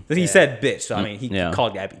to. But he said bitch, so I mean, he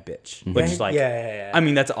called Gabby bitch, which is like, yeah. I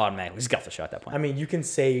mean, that's automatic. He's got the show at that point. I mean, you can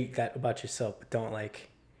say that about yourself, but don't like.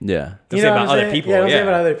 Yeah. Don't say about other people. Yeah, don't say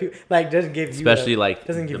about other people. Like, doesn't give you. Especially like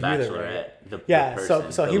doesn't give the you the Bachelorette. right. The So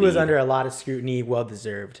person, he the was lead. under a lot of scrutiny, well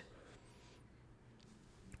deserved.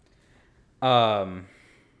 So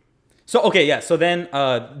then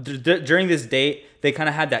during this date, they kind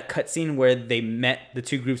of had that cutscene where the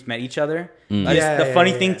two groups met each other. The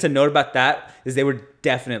funny thing to note about that is they were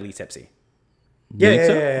definitely tipsy.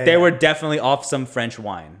 They were definitely off some French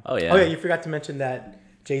wine. Oh yeah. Oh yeah, you forgot to mention that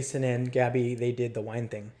Jason and Gabby, they did the wine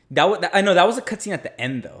thing. I know that was a cutscene at the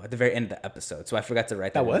end though, at the very end of the episode. So I forgot to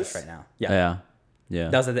write that was? right now. Yeah.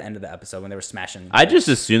 That was at the end of the episode when they were smashing. I just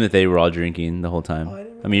assumed that they were all drinking the whole time. I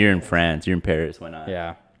didn't I mean, you're in France, you're in Paris, why not?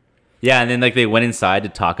 Yeah. Yeah, and then like they went inside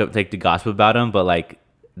to gossip about him, but like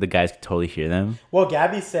the guys could totally hear them. Well,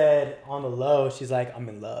 Gabby said on the low, she's like, "I'm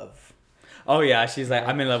in love." Oh yeah, she's like,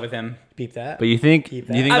 I'm in love with him. Beep that. But you think Keep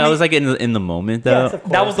that that. was like in the moment though? Yes, of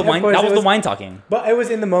course. That was the Of wine. course, That it was the wine talking. But it was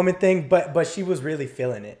in the moment thing. But she was really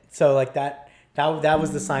feeling it. So like that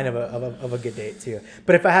was the sign of a good date too.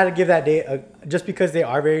 But if I had to give that date, just because they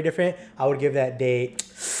are very different, I would give that date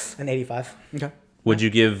an 85, Okay. Would you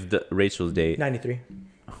give Rachel's date? 93.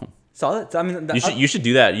 Solid. I mean, You should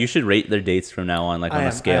do that. You should rate their dates from now on, like on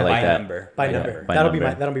a scale like by that. number. By Yeah, number. by That'll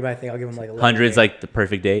number. be my thing. I'll give them like 11. Hundreds like the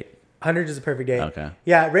perfect date. 100 is a perfect date. Okay.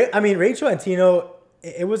 Yeah, I mean Rachel and Tino,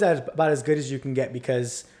 it was about as good as you can get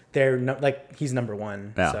because they're he's number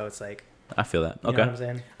one. Yeah. So it's like, I feel that. you Okay. know what I'm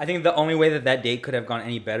saying? I think the only way that date could have gone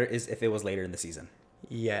any better is if it was later in the season,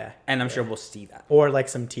 Yeah. and I'm sure we'll see that. Or like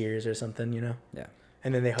some tears or something, you know. Yeah.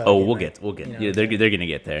 And then they hug. Oh, and, we'll like, get. you know, Yeah, they're gonna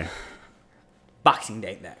get there. Boxing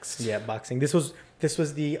date next. Yeah, boxing. This was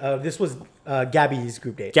Gabby's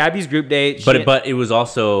group date. Gabby's group date. But it was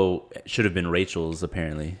also should have been Rachel's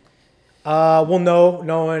apparently. Well,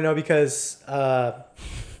 no, because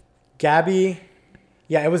Gabby.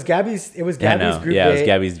 Yeah, it was Gabby's Yeah, group no. Yeah, date. it was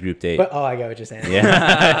Gabby's group date. But I get what you're saying.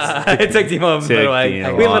 Yeah. it took Timo a little while.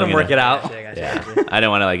 Timo We let long him work it out. Gotcha. Yeah. I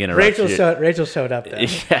don't want to like interrupt. Rachel showed up though.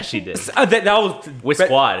 Yeah, she did. That was With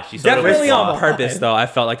squad, she started with definitely squad. on purpose, though. I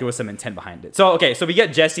felt like there was some intent behind it. So we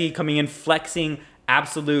get Jesse coming in, flexing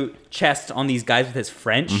absolute chest on these guys with his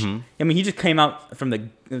French. I mean, he just came out from the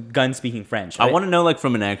gun speaking French. I Right? want to know like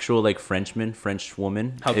from an actual like French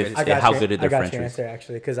woman, How good is I got how your- good I their got French your is. answer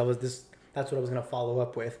actually because that's what I was gonna follow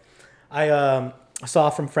up with. I saw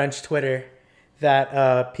from French Twitter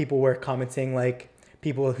that people were commenting like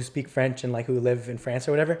people who speak French and like who live in France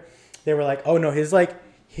or whatever. They were like, oh no, his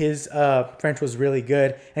French was really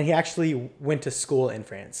good, and he actually went to school in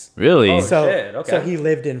France. Really? Oh, So shit, okay. so he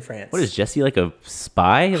lived in France. What is Jesse like a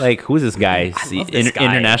spy? Like who's this guy? love this guy.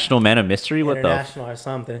 International man of mystery? What the? International or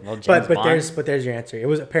something? Well, James But Bond. there's your answer. It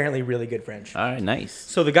was apparently really good French. All right, nice.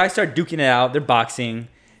 So the guys start duking it out. They're boxing.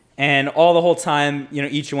 And all the whole time,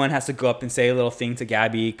 each one has to go up and say a little thing to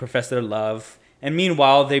Gabby, profess their love. And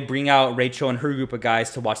meanwhile, they bring out Rachel and her group of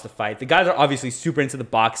guys to watch the fight. The guys are obviously super into the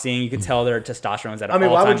boxing. You can tell their testosterone's at an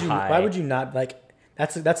all-time high. Why would you not like?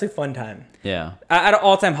 That's a fun time. Yeah. At an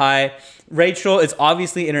all-time high, Rachel is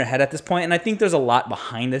obviously in her head at this point, and I think there's a lot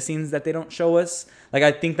behind the scenes that they don't show us. Like,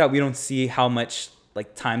 I think that we don't see how much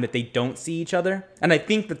like time that they don't see each other, and I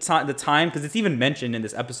think the time because it's even mentioned in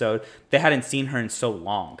this episode, they hadn't seen her in so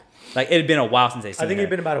long. Like, it had been a while since they seen her. I think it had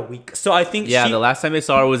been about a week. So I think the last time they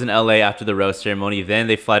saw her was in LA after the rose ceremony. Then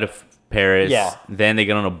they fly to Paris. Yeah. Then they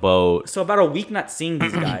get on a boat. So about a week not seeing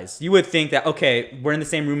these guys. You would think that, okay, we're in the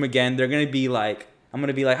same room again. They're going to be like, I'm going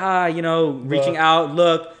to be like, reaching out,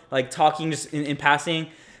 look, like talking just in passing.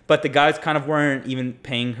 But the guys kind of weren't even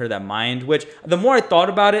paying her that mind, which the more I thought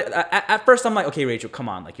about it, at first I'm like, okay, Rachel, come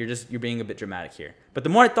on. Like, you're being a bit dramatic here. But the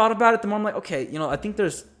more I thought about it, the more I'm like, okay, I think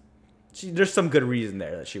there's some good reason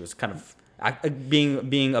there that she was kind of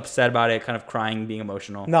being upset about it, kind of crying, being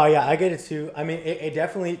emotional. No, yeah, I get it too. I mean, it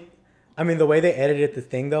definitely. I mean, the way they edited the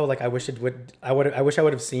thing though, like I wish I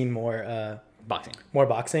would have seen more Boxing. More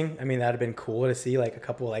boxing. I mean, that'd have been cool to see like a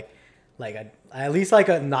couple at least like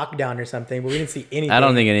a knockdown or something. But we didn't see anything. I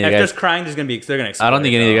don't think any of the guys. If there's crying, they're gonna explode. I don't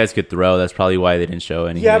think any of the guys could throw. That's probably why they didn't show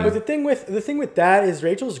anything. Yeah, but the thing with that is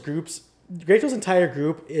Rachel's entire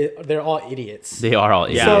group, they're all idiots. They are all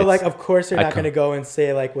idiots. So like, of course, they're not gonna go and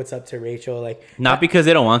say like, "What's up to Rachel?" Like, not because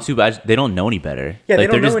they don't want to, but they don't know any better. Yeah,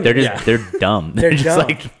 like, they don't know any better. They're dumb. They're just dumb.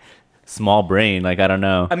 like small brain. Like, I don't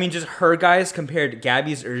know. I mean, just her guys compared to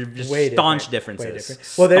Gabby's are just staunch differences. Way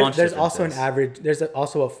different. Well, there's also an average. There's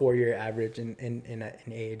also a 4-year average in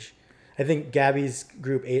age. I think Gabby's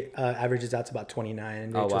group averages out to about 29.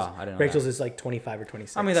 And I didn't know Rachel's that. is like 25 or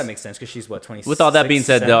 26. I mean, that makes sense because she's 26. With all that being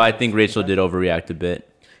said, though, I think Rachel did overreact a bit.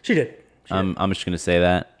 She did. I'm just gonna say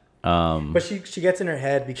that. But she gets in her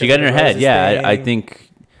head because she got in her head. Yeah, I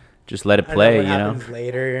think just let it play. What happens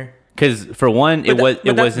later. Because for one, it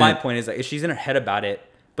wasn't. My point is, like, if she's in her head about it,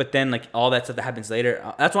 but then like all that stuff that happens later,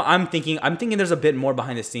 that's what I'm thinking. I'm thinking there's a bit more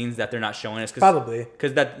behind the scenes that they're not showing us. Probably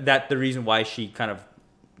because that the reason why she kind of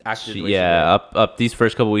acted. Up these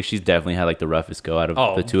first couple weeks, she's definitely had like the roughest go out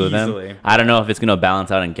of the two of them. I don't know if it's gonna balance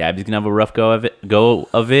out and Gabby's gonna have a rough go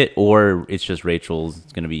of it, or it's just Rachel's.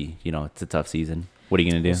 It's gonna be it's a tough season. What are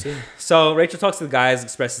you gonna do? So Rachel talks to the guys,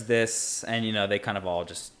 expresses this, and they kind of all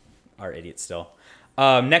just are idiots still.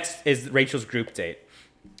 Next is Rachel's group date.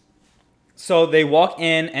 So they walk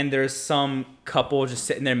in and there's some couple just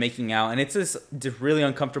sitting there making out, and it's this just really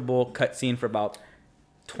uncomfortable cutscene for about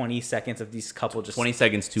 20 seconds of these couple just 20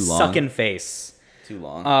 seconds too long. Sucking face. Too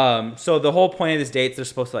long. So the whole point of this date, they're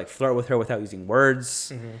supposed to like flirt with her without using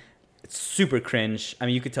words. Mm-hmm. It's super cringe. I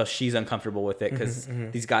mean, you could tell she's uncomfortable with it because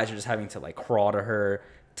these guys are just having to like crawl to her,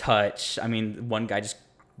 touch. I mean, one guy just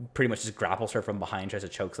pretty much just grapples her from behind, tries to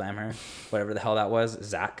chokeslam her, whatever the hell that was.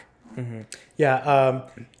 Zach. Mm-hmm. Yeah,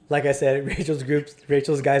 like I said,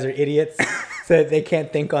 Rachel's guys are idiots, so they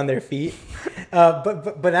can't think on their feet.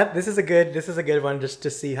 But this is a good one just to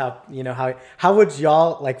see how would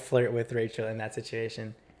y'all like flirt with Rachel in that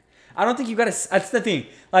situation? I don't think you gotta. That's the thing.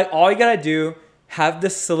 Like, all you gotta do, have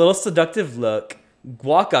this little seductive look,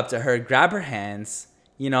 walk up to her, grab her hands,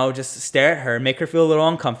 just stare at her, make her feel a little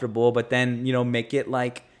uncomfortable, but then make it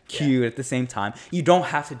like cute at the same time. You don't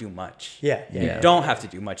have to do much. Yeah. You don't have to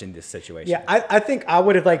do much in this situation. Yeah, I think I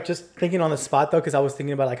would have like just thinking on the spot though, because I was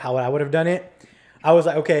thinking about like how I would have done it. I was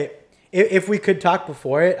like, okay, if we could talk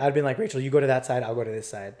before it, I'd been like, Rachel, you go to that side, I'll go to this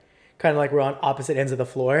side. Kind of like we're on opposite ends of the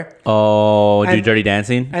floor. Oh, do Dirty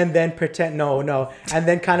Dancing? And then pretend, no. And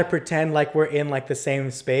then kind of pretend like we're in like the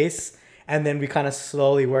same space. And then we kind of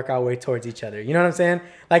slowly work our way towards each other. You know what I'm saying?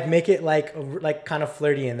 Like make it like kind of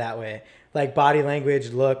flirty in that way. Like body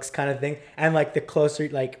language, looks kind of thing. And like the closer,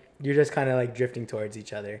 like you're just kind of like drifting towards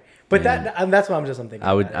each other. But that's what I'm thinking.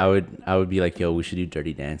 I would be like, yo, we should do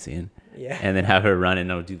Dirty Dancing. Yeah. And then have her run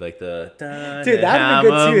and I'll do like the dude, that'd be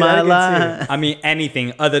good too. Too. I mean,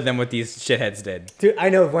 anything other than what these shitheads did. Dude, I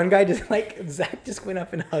know one guy just like Zach just went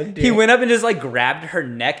up and hugged her. He went up and just like grabbed her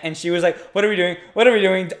neck, and she was like, "What are we doing? What are we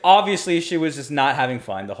doing?" Obviously, she was just not having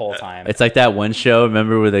fun the whole time. It's like that one show.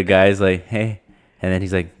 Remember where the guy's like, "Hey," and then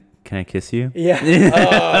he's like, "Can I kiss you?" Yeah.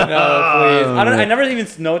 Oh no, please! I never even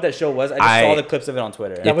know what that show was. I just saw the clips of it on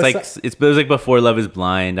Twitter. It was like before Love Is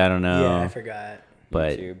Blind. I don't know. Yeah, I forgot.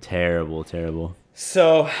 But YouTube. terrible.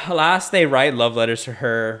 So last they write love letters to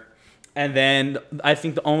her, and then I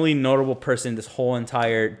think the only notable person this whole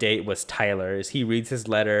entire date was Tyler. As he reads his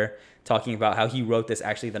letter talking about how he wrote this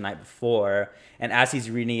actually the night before, and as he's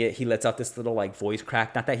reading it, he lets out this little like voice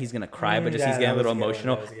crack. Not that he's gonna cry, but just he's getting a little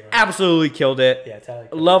emotional. Absolutely killed it. Yeah, Tyler.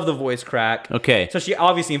 Love the voice crack. Okay. So she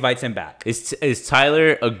obviously invites him back. Is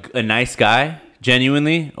Tyler a nice guy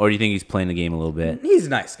genuinely, or do you think he's playing the game a little bit? He's a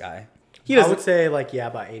nice guy. I would say like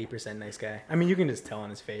about 80% nice guy. I mean, you can just tell on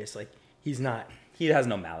his face like he's not he has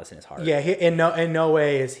no malice in his heart. Yeah, in no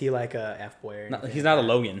way is he like a F boy or anything. He's not a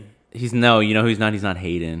Logan. He's He's not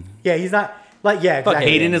Hayden. Yeah, he's not like exactly.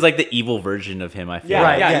 Hayden is like the evil version of him. I feel. Yeah,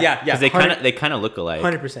 like. yeah. Because they kind of look alike.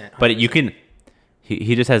 100%. But you can.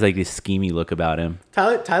 He just has like this schemy look about him.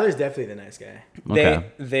 Tyler's definitely the nice guy.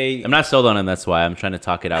 Okay. I'm not sold on him. That's why I'm trying to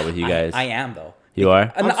talk it out with you guys. I am though. You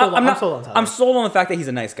are? I'm sold on Tyler. I'm sold on the fact that he's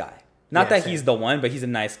a nice guy. Not that same. he's the one, but he's a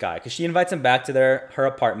nice guy. Because she invites him back to her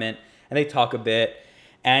apartment, and they talk a bit.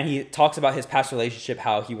 And he talks about his past relationship,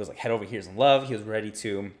 how he was like head over heels in love. He was ready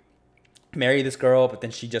to marry this girl, but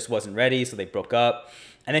then she just wasn't ready, so they broke up.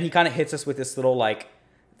 And then he kind of hits us with this little like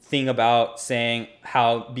thing about saying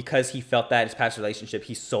how because he felt that in his past relationship,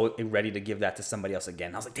 he's so ready to give that to somebody else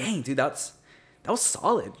again. I was like, dang, dude, that was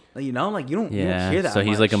solid. Like, you know, like you don't hear that. So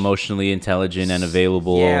he's like emotionally intelligent and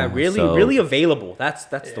available. Yeah, really available. That's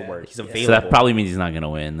the word. He's available. So that probably means he's not gonna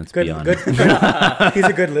win. Let's be honest. He's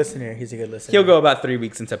a good listener. He'll go about 3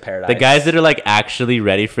 weeks into paradise. The guys that are like actually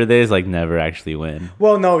ready for this like never actually win.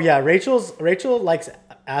 Well, no, yeah. Rachel likes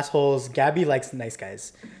assholes. Gabby likes nice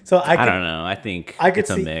guys. So I don't know. I think it's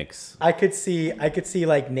a mix. I could see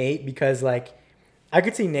like Nate because like I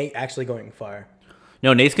could see Nate actually going far.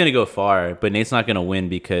 No, Nate's gonna go far, but Nate's not gonna win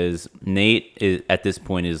because Nate is at this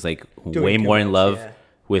point is like way more in love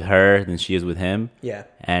with her than she is with him. Yeah,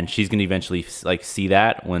 and she's gonna eventually like see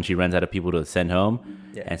that when she runs out of people to send home.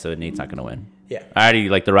 Yeah, and so Nate's not gonna win. Yeah, I already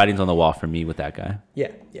like the writing's on the wall for me with that guy. Yeah,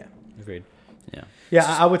 agreed. Yeah,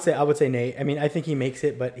 I would say Nate. I mean, I think he makes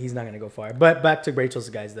it, but he's not gonna go far. But back to Rachel's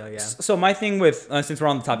guys though. Yeah. So my thing with since we're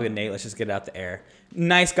on the topic of Nate, let's just get it out the air.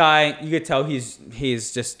 Nice guy. You could tell he's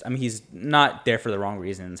just. I mean, he's not there for the wrong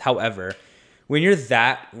reasons. However, when you're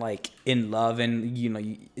that like in love and you know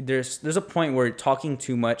there's a point where talking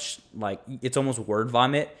too much like it's almost word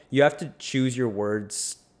vomit. You have to choose your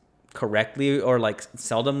words correctly or like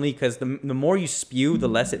seldomly because the more you spew, the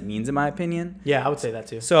less it means in my opinion. Yeah, I would say that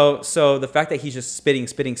too. So the fact that he's just spitting,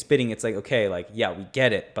 it's like okay, like yeah, we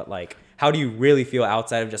get it, but like how do you really feel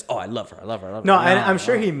outside of just I love her. No, I'm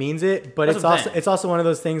sure he means it, but it's also one of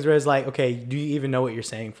those things where it's like okay, do you even know what you're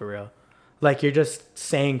saying for real? Like you're just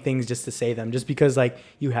saying things just to say them, just because like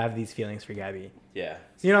you have these feelings for Gabby. Yeah.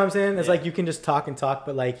 You know what I'm saying? It's like you can just talk,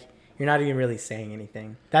 but like you're not even really saying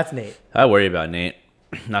anything. That's Nate. I worry about Nate.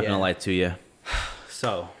 Not gonna lie to you.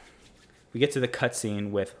 So, we get to the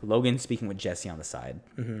cutscene with Logan speaking with Jesse on the side,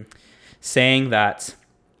 saying that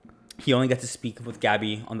he only got to speak with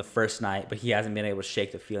Gabby on the first night, but he hasn't been able to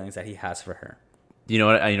shake the feelings that he has for her. You know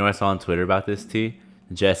what I saw on Twitter about this, T?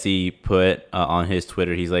 Jesse put on his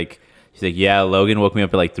Twitter, he's like, yeah, Logan woke me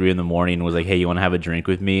up at like 3 a.m. and was like, hey, you want to have a drink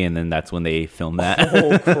with me? And then that's when they filmed that.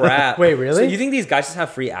 Oh crap! Wait, really? So you think these guys just have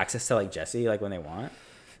free access to like Jesse, like when they want?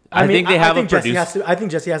 I think they have a producer. I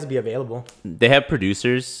think Jesse has to be available. They have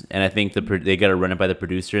producers, and I think they got to run it by the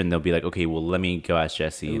producer, and they'll be like, okay, well, let me go ask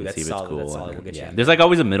Jesse and see if it's cool. That's solid. We'll there's like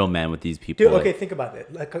always a middleman with these people. Dude, okay, think about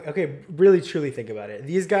it. Like, okay, really, truly think about it.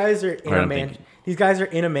 These guys are in a mansion. These guys are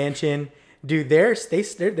in a mansion. Dude, they're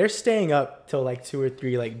staying up till like 2 or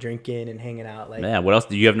 3, like drinking and hanging out. Like, man, what else?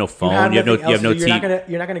 You have no phone. You have no TV.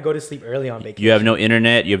 You're not gonna go to sleep early on vacation. You have no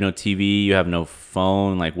internet. You have no TV. You have no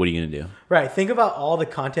phone. Like, what are you gonna do? Right. Think about all the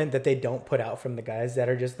content that they don't put out from the guys that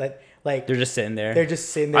are just like they're just sitting there. They're just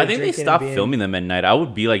sitting there. I think they stopped filming them at night. I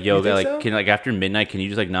would be like, yo, like, so? can like after midnight, can you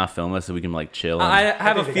just like not film us so we can like chill? I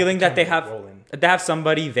have a feeling that they have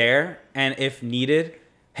somebody there, and if needed.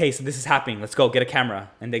 Hey, so this is happening. Let's go get a camera,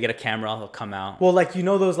 and they get a camera. They'll come out. Well, like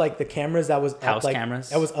those like the cameras that was house up, like, cameras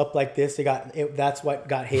that was up like this. That's what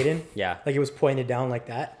got Hayden. Yeah, like it was pointed down like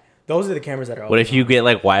that. Those are the cameras that are. What if you get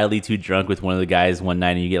like wildly too drunk with one of the guys one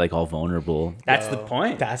night and you get like all vulnerable? That's the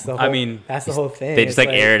point. That's the whole. That's the whole thing. They just like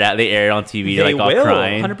air it out. They air it on TV. You're like all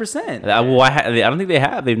crying. 100%. Well, I don't think they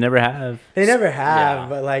have. They've never have. They never have. Yeah.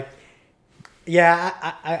 But like,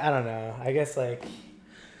 yeah, I don't know. I guess like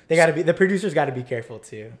the producers got to be careful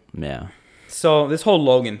too. Yeah. So this whole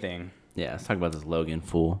Logan thing. Yeah, let's talk about this Logan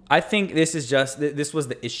fool. I think this was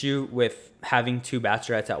the issue with having 2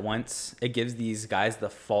 bachelorettes at once. It gives these guys the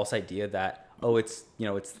false idea that it's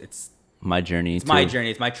my journey. It's my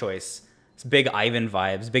journey. It's my choice. It's Big Ivan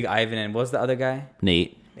vibes. Big Ivan and what was the other guy?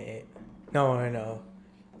 Nate. No.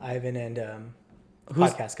 Ivan and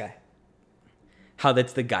podcast guy. How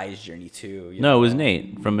that's the guy's journey too. No, it was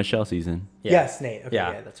Nate from Michelle season. Yeah. Yes, Nate. Okay,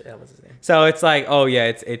 yeah, that was his name. So it's like, no, it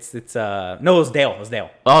was Dale. It was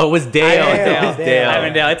Dale. Oh, it was Dale. It was Dale.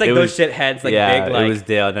 Ivan Dale. It's like those shitheads, like big. Like, it was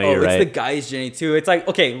Dale. No, you're right. It's the guy's journey too. It's like,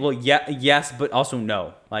 okay, well, yes, but also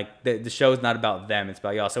no. Like the show is not about them. It's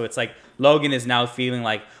about y'all. So it's like Logan is now feeling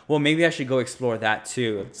like, well, maybe I should go explore that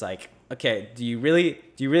too. It's like, okay, do you really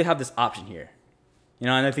have this option here? You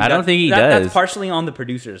know, and I think I don't think he does. That's partially on the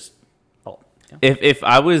producers' fault. Yeah. If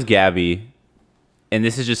I was Gabby, and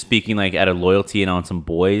this is just speaking like out of loyalty and on some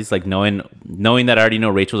boys, like knowing that I already know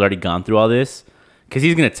Rachel's already gone through all this, because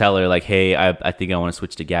he's gonna tell her like, hey, I think I want to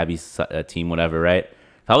switch to Gabby's team, whatever, right?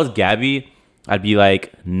 If I was Gabby, I'd be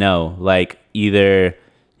like, no, like either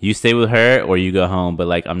you stay with her or you go home, but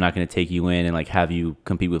like I'm not gonna take you in and like have you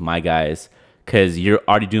compete with my guys, because you're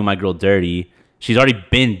already doing my girl dirty. She's already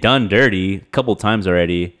been done dirty a couple times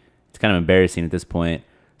already. It's kind of embarrassing at this point.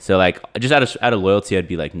 So like just out of loyalty, I'd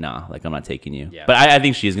be like, nah, like I'm not taking you. Yeah. But I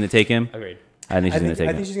think she's gonna take him. Agreed. I think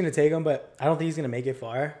she's gonna take him, but I don't think he's gonna make it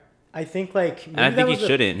far. I think like, and I think he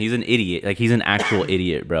shouldn't. He's an idiot. Like he's an actual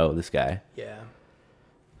idiot, bro. This guy. Yeah.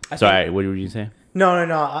 Sorry, what were you saying? No.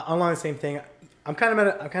 I'm on the same thing. I'm kind of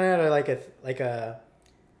at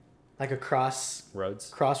a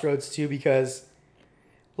crossroads too, because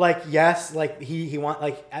like, yes, like he want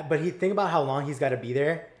like, but he think about how long he's got to be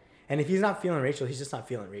there, and if he's not feeling Rachel, he's just not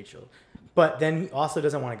feeling Rachel. But then he also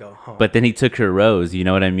doesn't want to go home. But then he took her rose. You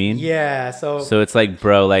know what I mean? Yeah. So it's like,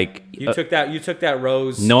 bro, like you took that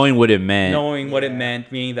rose, knowing what it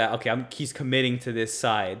meant, meaning that okay, he's committing to this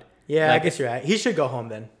side. Yeah, like, I guess you're right. He should go home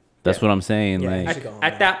then. That's what I'm saying. Yeah, like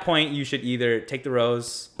at that point, you should either take the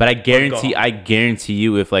rose. But I guarantee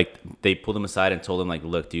you, if like they pulled him aside and told him like,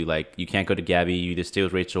 look, dude, like you can't go to Gabby. You either stay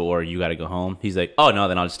with Rachel or you got to go home. He's like, oh no,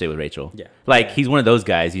 then I'll just stay with Rachel. Yeah. Like he's one of those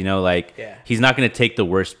guys, you know, like he's not gonna take the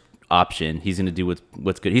worst option. He's gonna do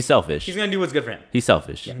what's good. He's selfish. He's gonna do what's good for him. He's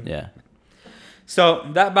selfish. Yeah. So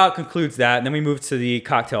that about concludes that. And then we move to the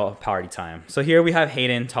cocktail party time. So here we have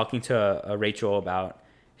Hayden talking to Rachel about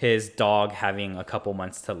his dog having a couple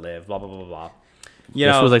months to live, blah, blah, blah, blah.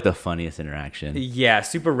 This was like the funniest interaction. Yeah,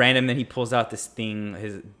 super random. Then he pulls out this thing,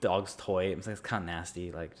 his dog's toy. It's kind of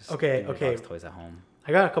nasty. Like, just okay. dog's toys at home.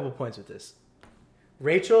 I got a couple points with this.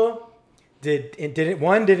 Rachel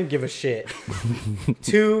didn't give a shit.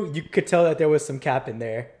 2, you could tell that there was some cap in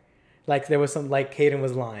there. Like there was some, like Hayden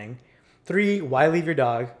was lying. 3, why leave your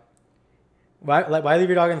dog? Why leave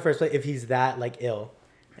your dog in the first place if he's that like ill?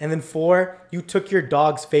 And then 4, you took your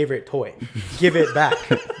dog's favorite toy. Give it back.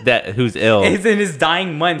 Who's ill? He's in his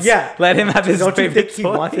dying months. Yeah. Let him have his Don't favorite you think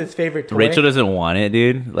toy. he wants his favorite toy? Rachel doesn't want it,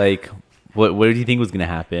 dude. Like, what do you think was gonna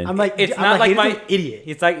happen? I'm like, it's not like my idiot.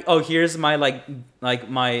 It's like, oh, here's my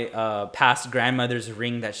my past grandmother's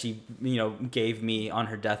ring that she gave me on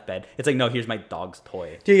her deathbed. It's like, no, here's my dog's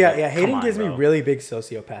toy. Dude, yeah, like, yeah. Hayden gives me really big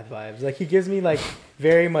sociopath vibes. Like he gives me like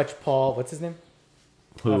very much Paul. What's his name?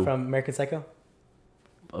 Who? From American Psycho.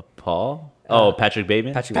 Paul? Patrick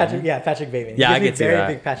Bateman? Patrick Bateman. Yeah, I get to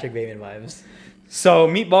very big Patrick Bateman vibes. So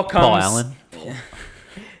Meatball comes. Paul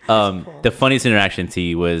Allen? The funniest interaction,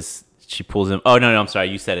 T, was she pulls him. Oh, no, I'm sorry.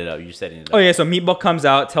 You set it up. Oh, yeah. So Meatball comes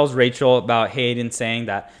out, tells Rachel about Hayden saying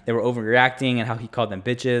that they were overreacting and how he called them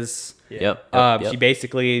bitches. Yep. She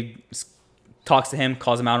basically talks to him,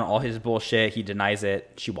 calls him out on all his bullshit. He denies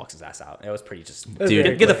it. She walks his ass out. It was pretty just...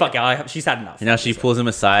 Dude, get the fuck out. She's had enough. And now she pulls him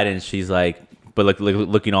aside and she's like... But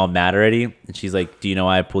looking all mad already, and she's like, "Do you know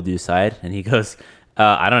why I pulled you aside?" And he goes,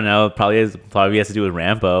 "I don't know. Probably has to do with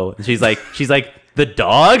Rambo." And she's like, "The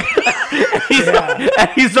dog?" and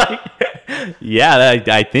he's like, "Yeah,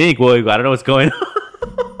 I think. Well, I don't know what's going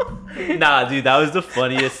on." Nah, dude, that was the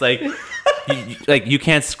funniest. Like, you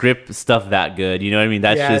can't script stuff that good. You know what I mean?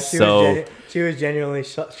 That's just so. She was genuinely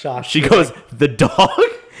shocked. She goes, "The dog."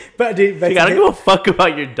 But dude, you gotta go fuck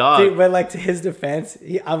about your dog. Dude, but like to his defense,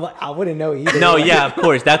 I wouldn't know either. No, yeah, of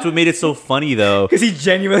course. That's what made it so funny though. Because he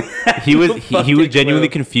genuinely he was genuinely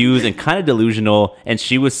confused and kind of delusional, and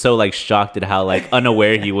she was so like shocked at how like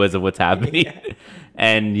unaware he was of what's happening. Yeah.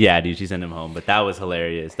 And yeah, dude, she sent him home. But that was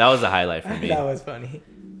hilarious. That was a highlight for me. That was funny.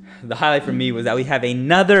 The highlight for me was that we have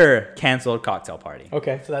another canceled cocktail party.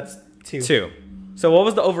 Okay, so that's 2. 2. So what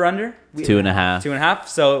was the over/under? 2.5. 2.5.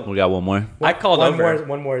 So we got one more. I called over.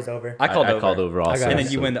 One more is over. I called over also. And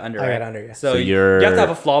then you win the under. I right? got under. Yeah. So you have to have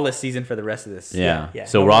a flawless season for the rest of this. Yeah.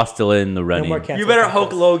 So no Ross still in the running. No you better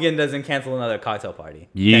hope Logan doesn't cancel another cocktail party.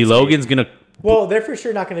 Yeah, Logan's gonna. Well, they're for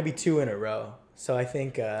sure not going to be 2 in a row. So I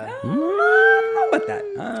think. I don't know about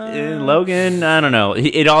that. Logan, I don't know.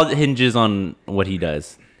 It all hinges on what he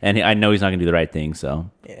does, and I know he's not gonna do the right thing.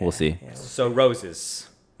 So we'll see. Yeah, so roses,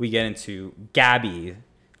 we get into Gabby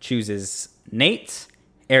chooses Nate,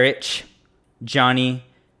 Erich, Johnny,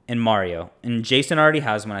 and Mario. And Jason already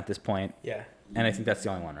has one at this point. Yeah. And I think that's the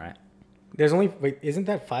only one, right? There's only... Wait, isn't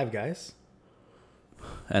that 5 guys?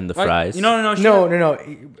 And the fries. No.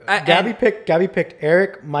 Gabby picked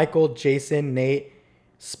Eric, Michael, Jason, Nate,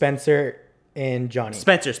 Spencer, and Johnny.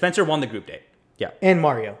 Spencer won the group date. Yeah. And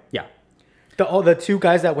Mario. Yeah. The 2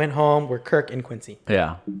 guys that went home were Kirk and Quincy.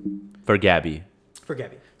 Yeah. For Gabby. For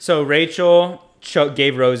Gabby. So Rachel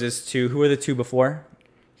gave roses to, who were the two before?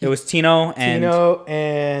 It was Tino and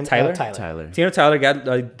Tyler. Tyler got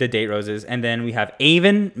the date roses. And then we have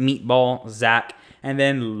Avon, Meatball, Zach, and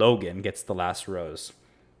then Logan gets the last rose.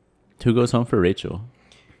 Who goes home for Rachel?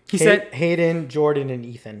 He said Hayden, Jordan, and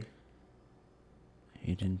Ethan.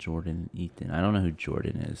 Hayden, Jordan, Ethan. I don't know who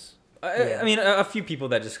Jordan is. I mean, a few people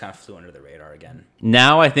that just kind of flew under the radar again.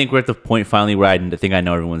 Now I think we're at the point finally where I think I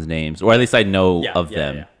know everyone's names, or at least I know of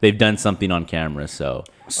them. Yeah. They've done something on camera, so.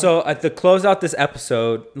 So at the close out this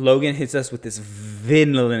episode, Logan hits us with this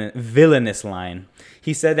villainous line.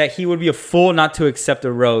 He said that he would be a fool not to accept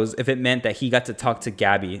a rose if it meant that he got to talk to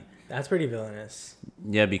Gabby. That's pretty villainous.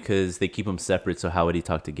 Yeah, because they keep him separate, so how would he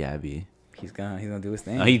talk to Gabby? He's gonna do his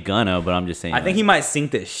thing. Oh, he's gonna, but I'm just saying. I think he might sink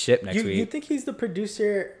this ship next week. You think he's the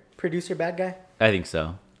producer bad guy? I think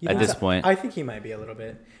so. At this point, I think he might be a little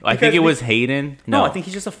bit. I think it was Hayden. No, I think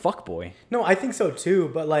he's just a fuck boy. No, I think so too.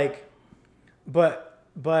 But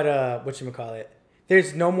whatchamacallit?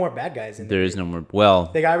 There's no more bad guys in there. There is no more. Well,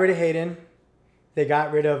 they got rid of Hayden. They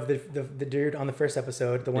got rid of the dude on the first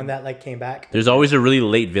episode, the one that like came back. There's always a really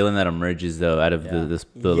late villain that emerges though out of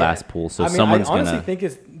the last pool. So someone's I honestly think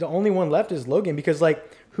is the only one left is Logan, because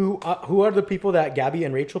like who are the people that Gabby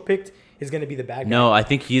and Rachel picked is going to be the bad guy? No, I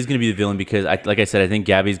think he's going to be the villain because like I said, I think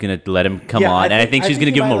Gabby's going to let him come on, and I think she's going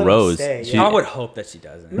to give him a rose. I would hope that she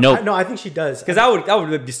doesn't. No, I think she does, because that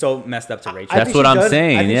would be so messed up to Rachel. That's what I'm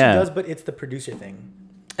saying. I think she does, but it's the producer thing.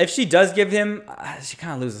 If she does give him, she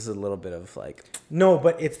kind of loses a little bit of like. No,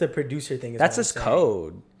 but it's the producer thing. That's his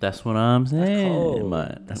code. That's what I'm saying.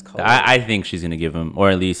 That's code. I think she's gonna give him, or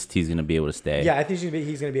at least he's gonna be able to stay. Yeah, I think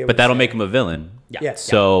he's gonna be able. But that'll make him a villain. Yeah.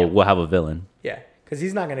 So we'll have a villain. Yeah, because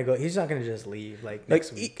he's not gonna go. He's not gonna just leave like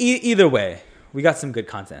next week. Either way, we got some good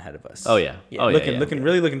content ahead of us. Oh yeah.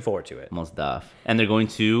 Really looking forward to it. Most def. And they're going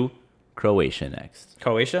to Croatia next.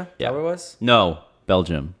 Croatia? Yeah. Is that where it was? No,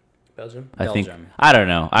 Belgium. I think. I don't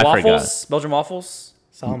know. I forgot. Belgian waffles?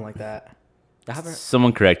 Something like that.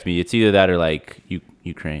 Someone correct me. It's either that or like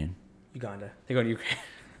Ukraine. Uganda. They're going to Ukraine.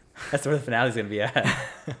 That's where the finale's going to be at.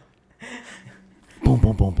 Boom,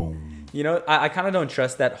 boom, boom, boom. You know, I kind of don't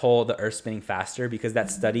trust that whole the Earth spinning faster, because that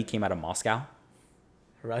study came out of Moscow.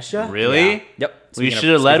 Russia? Really? Yeah. Yep. Well, you should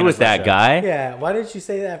have led with that guy. Yeah. Why didn't you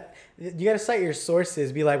say that? You got to cite your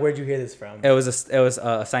sources. Be like, where'd you hear this from? It was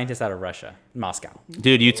a scientist out of Russia, Moscow.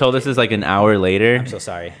 Dude, you told us this like an hour later. I'm so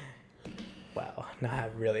sorry. Wow. Now I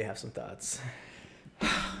really have some thoughts.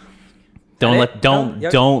 Don't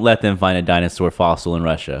let them find a dinosaur fossil in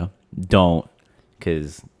Russia. Don't,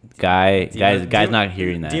 because guy's not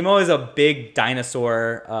hearing that. Demo is a big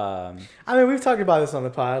dinosaur. I mean, we've talked about this on the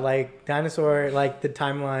pod. Like dinosaur, like the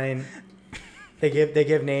timeline. They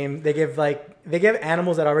give name. They give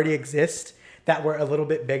animals that already exist that were a little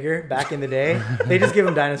bit bigger back in the day. They just give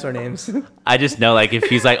them dinosaur names. I just know, like, if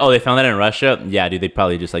he's like, oh, they found that in Russia. Yeah, dude, they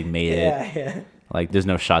probably just like made it. Yeah. Like, there's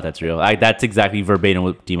no shot that's real. That's exactly verbatim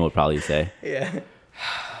what Demo would probably say. Yeah.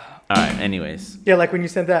 All right. Anyways. Yeah, like when you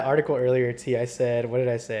sent that article earlier, T, I said, what did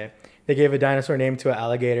I say? They gave a dinosaur name to an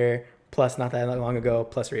alligator, plus not that long ago,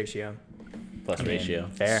 plus ratio. Ratio.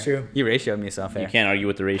 Fair. It's true. You ratioed me, so fair. You can't argue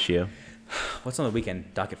with the ratio. What's on the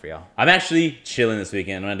weekend docket for y'all? I'm actually chilling this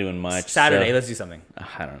weekend. I'm not doing much. Saturday, so, let's do something.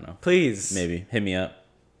 I don't know. Please. Maybe. Hit me up.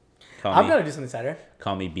 I'm gonna do something Saturday.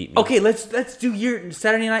 Call me, beat me. Okay, let's do your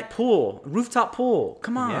Saturday night pool, rooftop pool.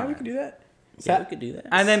 Come on. Yeah, we can do that. Yeah, we could do that.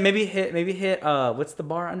 And then maybe hit what's the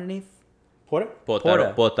bar underneath?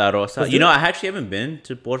 Porta Rosa. You know, I actually haven't been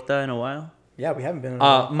to Porta in a while. Yeah, we haven't been. Dude,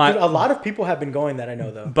 a lot of people have been going that I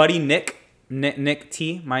know though. Buddy Nick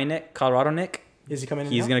T, my Nick, Colorado Nick. Is he coming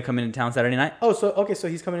in? He's gonna come into town Saturday night. Oh, so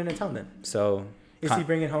he's coming into town then. So is he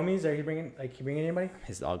bringing homies? Or he bringing anybody?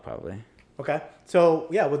 His dog probably. Okay, so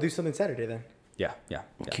yeah, we'll do something Saturday then. Yeah.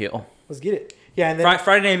 Kill. Let's get it. Yeah, and then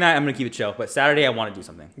Friday night I'm gonna keep it chill, but Saturday I want to do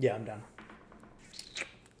something. Yeah, I'm down.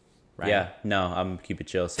 Right. Yeah, no, I'm keep it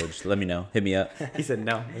chill. So just let me know. Hit me up. He said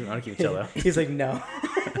no. I want to keep it chill though. He's like no.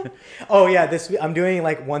 Oh yeah, this week I'm doing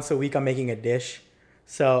like once a week. I'm making a dish.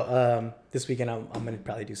 So this weekend I'm gonna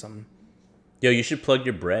probably do something. Yo, you should plug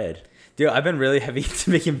your bread. Dude, I've been really heavy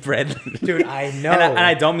into making bread. Dude, I know. And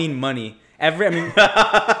I don't mean money. Damn.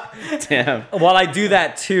 While I do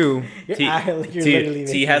that too.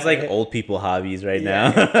 T has like old people hobbies right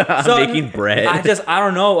now. I'm so, making bread. I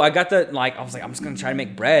don't know. I was like, I'm just going to try to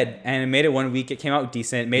make bread. And I made it one week. It came out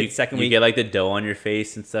decent. Made it second week. You get like the dough on your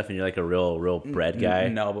face and stuff and you're like a real bread guy.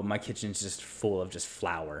 No, but my kitchen's just full of just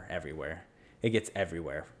flour everywhere. It gets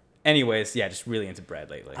everywhere. Anyways, yeah, just really into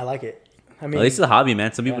bread lately. I like it. I mean, at least it's a hobby,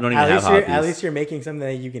 man. Some people don't even have hobbies. At least you're making something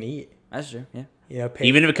that you can eat. That's true. Yeah. You know,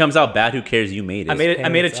 Even if it comes out bad, who cares? You made it. I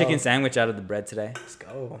made a chicken sandwich out of the bread today. Let's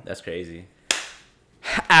go. That's crazy.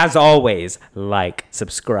 As always, like,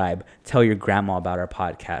 subscribe, tell your grandma about our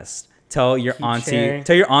podcast. Tell your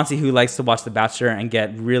auntie who likes to watch The Bachelor and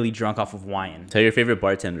get really drunk off of wine. Tell your favorite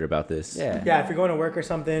bartender about this. Yeah, if you're going to work or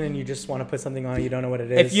something and you just want to put something on, you don't know what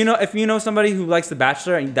it is. If you know somebody who likes The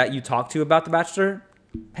Bachelor and that you talk to about The Bachelor,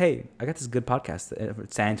 hey, I got this good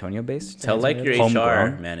podcast, San Antonio based. Tell like your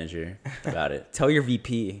HR manager about it. Tell your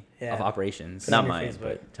VP of operations. Not mine,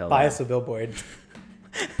 but tell buy us a billboard.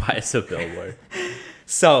 Buy us a billboard.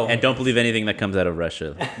 So and don't believe anything that comes out of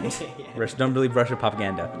Russia. Don't believe Russia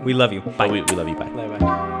propaganda. We love you. Bye. We love you. Bye.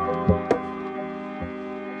 Bye.